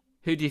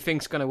who do you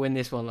think's going to win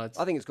this one, lads?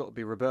 I think it's got to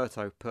be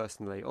Roberto,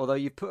 personally. Although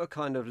you've put a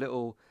kind of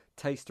little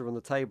taster on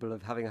the table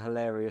of having a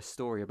hilarious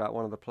story about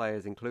one of the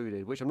players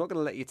included, which I'm not going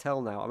to let you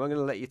tell now. I'm not going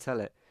to let you tell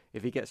it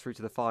if he gets through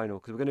to the final,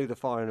 because we're going to do the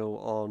final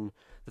on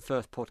the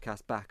first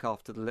podcast back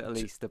after the little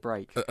Easter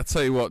break. I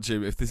tell you what,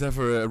 Jim, if there's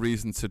ever a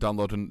reason to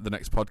download the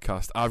next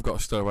podcast, I've got a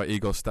story about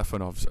Igor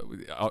Stepanovs.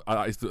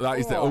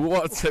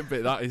 What a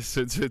tidbit that is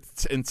to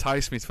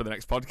entice me for the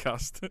next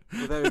podcast.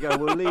 Well, there we go.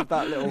 We'll leave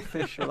that little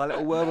fish or that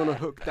little worm on a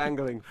hook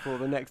dangling for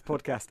the next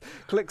podcast.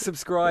 Click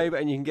subscribe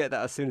and you can get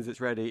that as soon as it's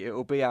ready. It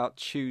will be out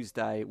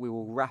Tuesday. We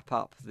will wrap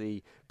up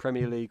the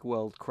Premier League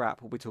World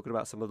Crap. We'll be talking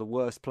about some of the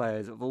worst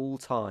players of all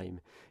time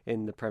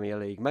in the Premier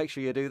League. Make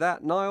sure you do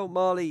that. Niall,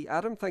 Marley,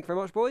 Adam, thank you very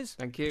much, boys.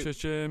 Thank you. Cheers,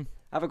 Jim.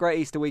 Have a great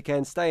Easter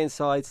weekend. Stay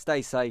inside,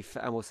 stay safe,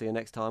 and we'll see you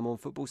next time on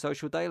Football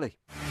Social Daily.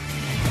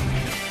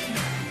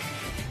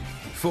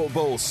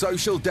 Football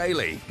Social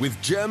Daily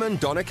with German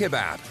Doner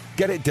Kebab.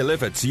 Get it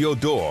delivered to your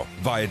door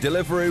via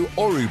Deliveroo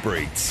or Uber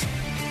Eats.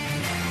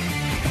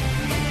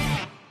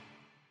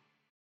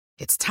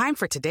 It's time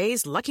for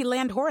today's Lucky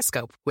Land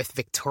horoscope with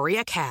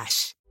Victoria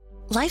Cash.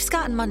 Life's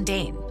gotten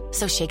mundane,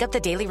 so shake up the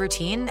daily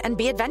routine and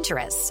be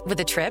adventurous with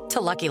a trip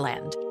to Lucky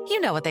Land. You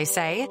know what they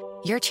say,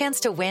 your chance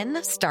to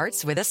win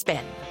starts with a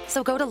spin.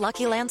 So go to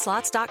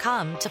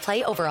LuckyLandSlots.com to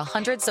play over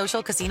 100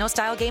 social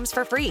casino-style games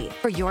for free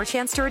for your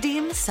chance to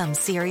redeem some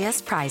serious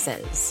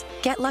prizes.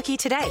 Get lucky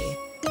today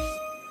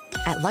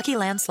at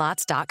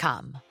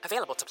LuckyLandSlots.com.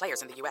 Available to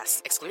players in the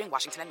U.S., excluding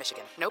Washington and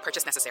Michigan. No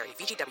purchase necessary.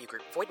 VGW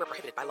Group. Void where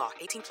prohibited by law.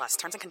 18+.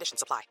 Terms and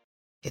conditions apply.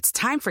 It's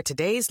time for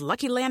today's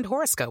Lucky Land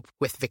horoscope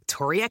with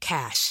Victoria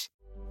Cash.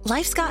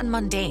 Life's gotten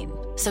mundane,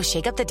 so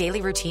shake up the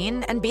daily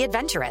routine and be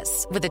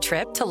adventurous with a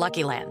trip to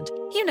Lucky Land.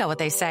 You know what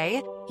they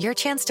say, your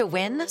chance to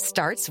win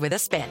starts with a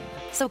spin.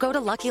 So go to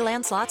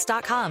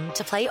LuckyLandSlots.com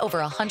to play over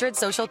 100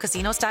 social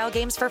casino-style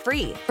games for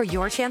free for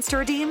your chance to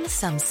redeem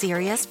some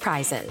serious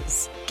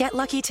prizes. Get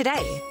lucky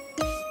today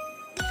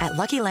at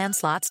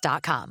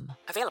LuckyLandSlots.com.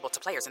 Available to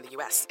players in the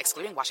U.S.,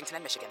 excluding Washington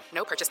and Michigan.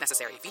 No purchase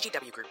necessary.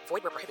 VGW Group.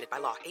 Void where prohibited by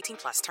law.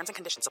 18+. Terms and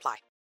conditions apply.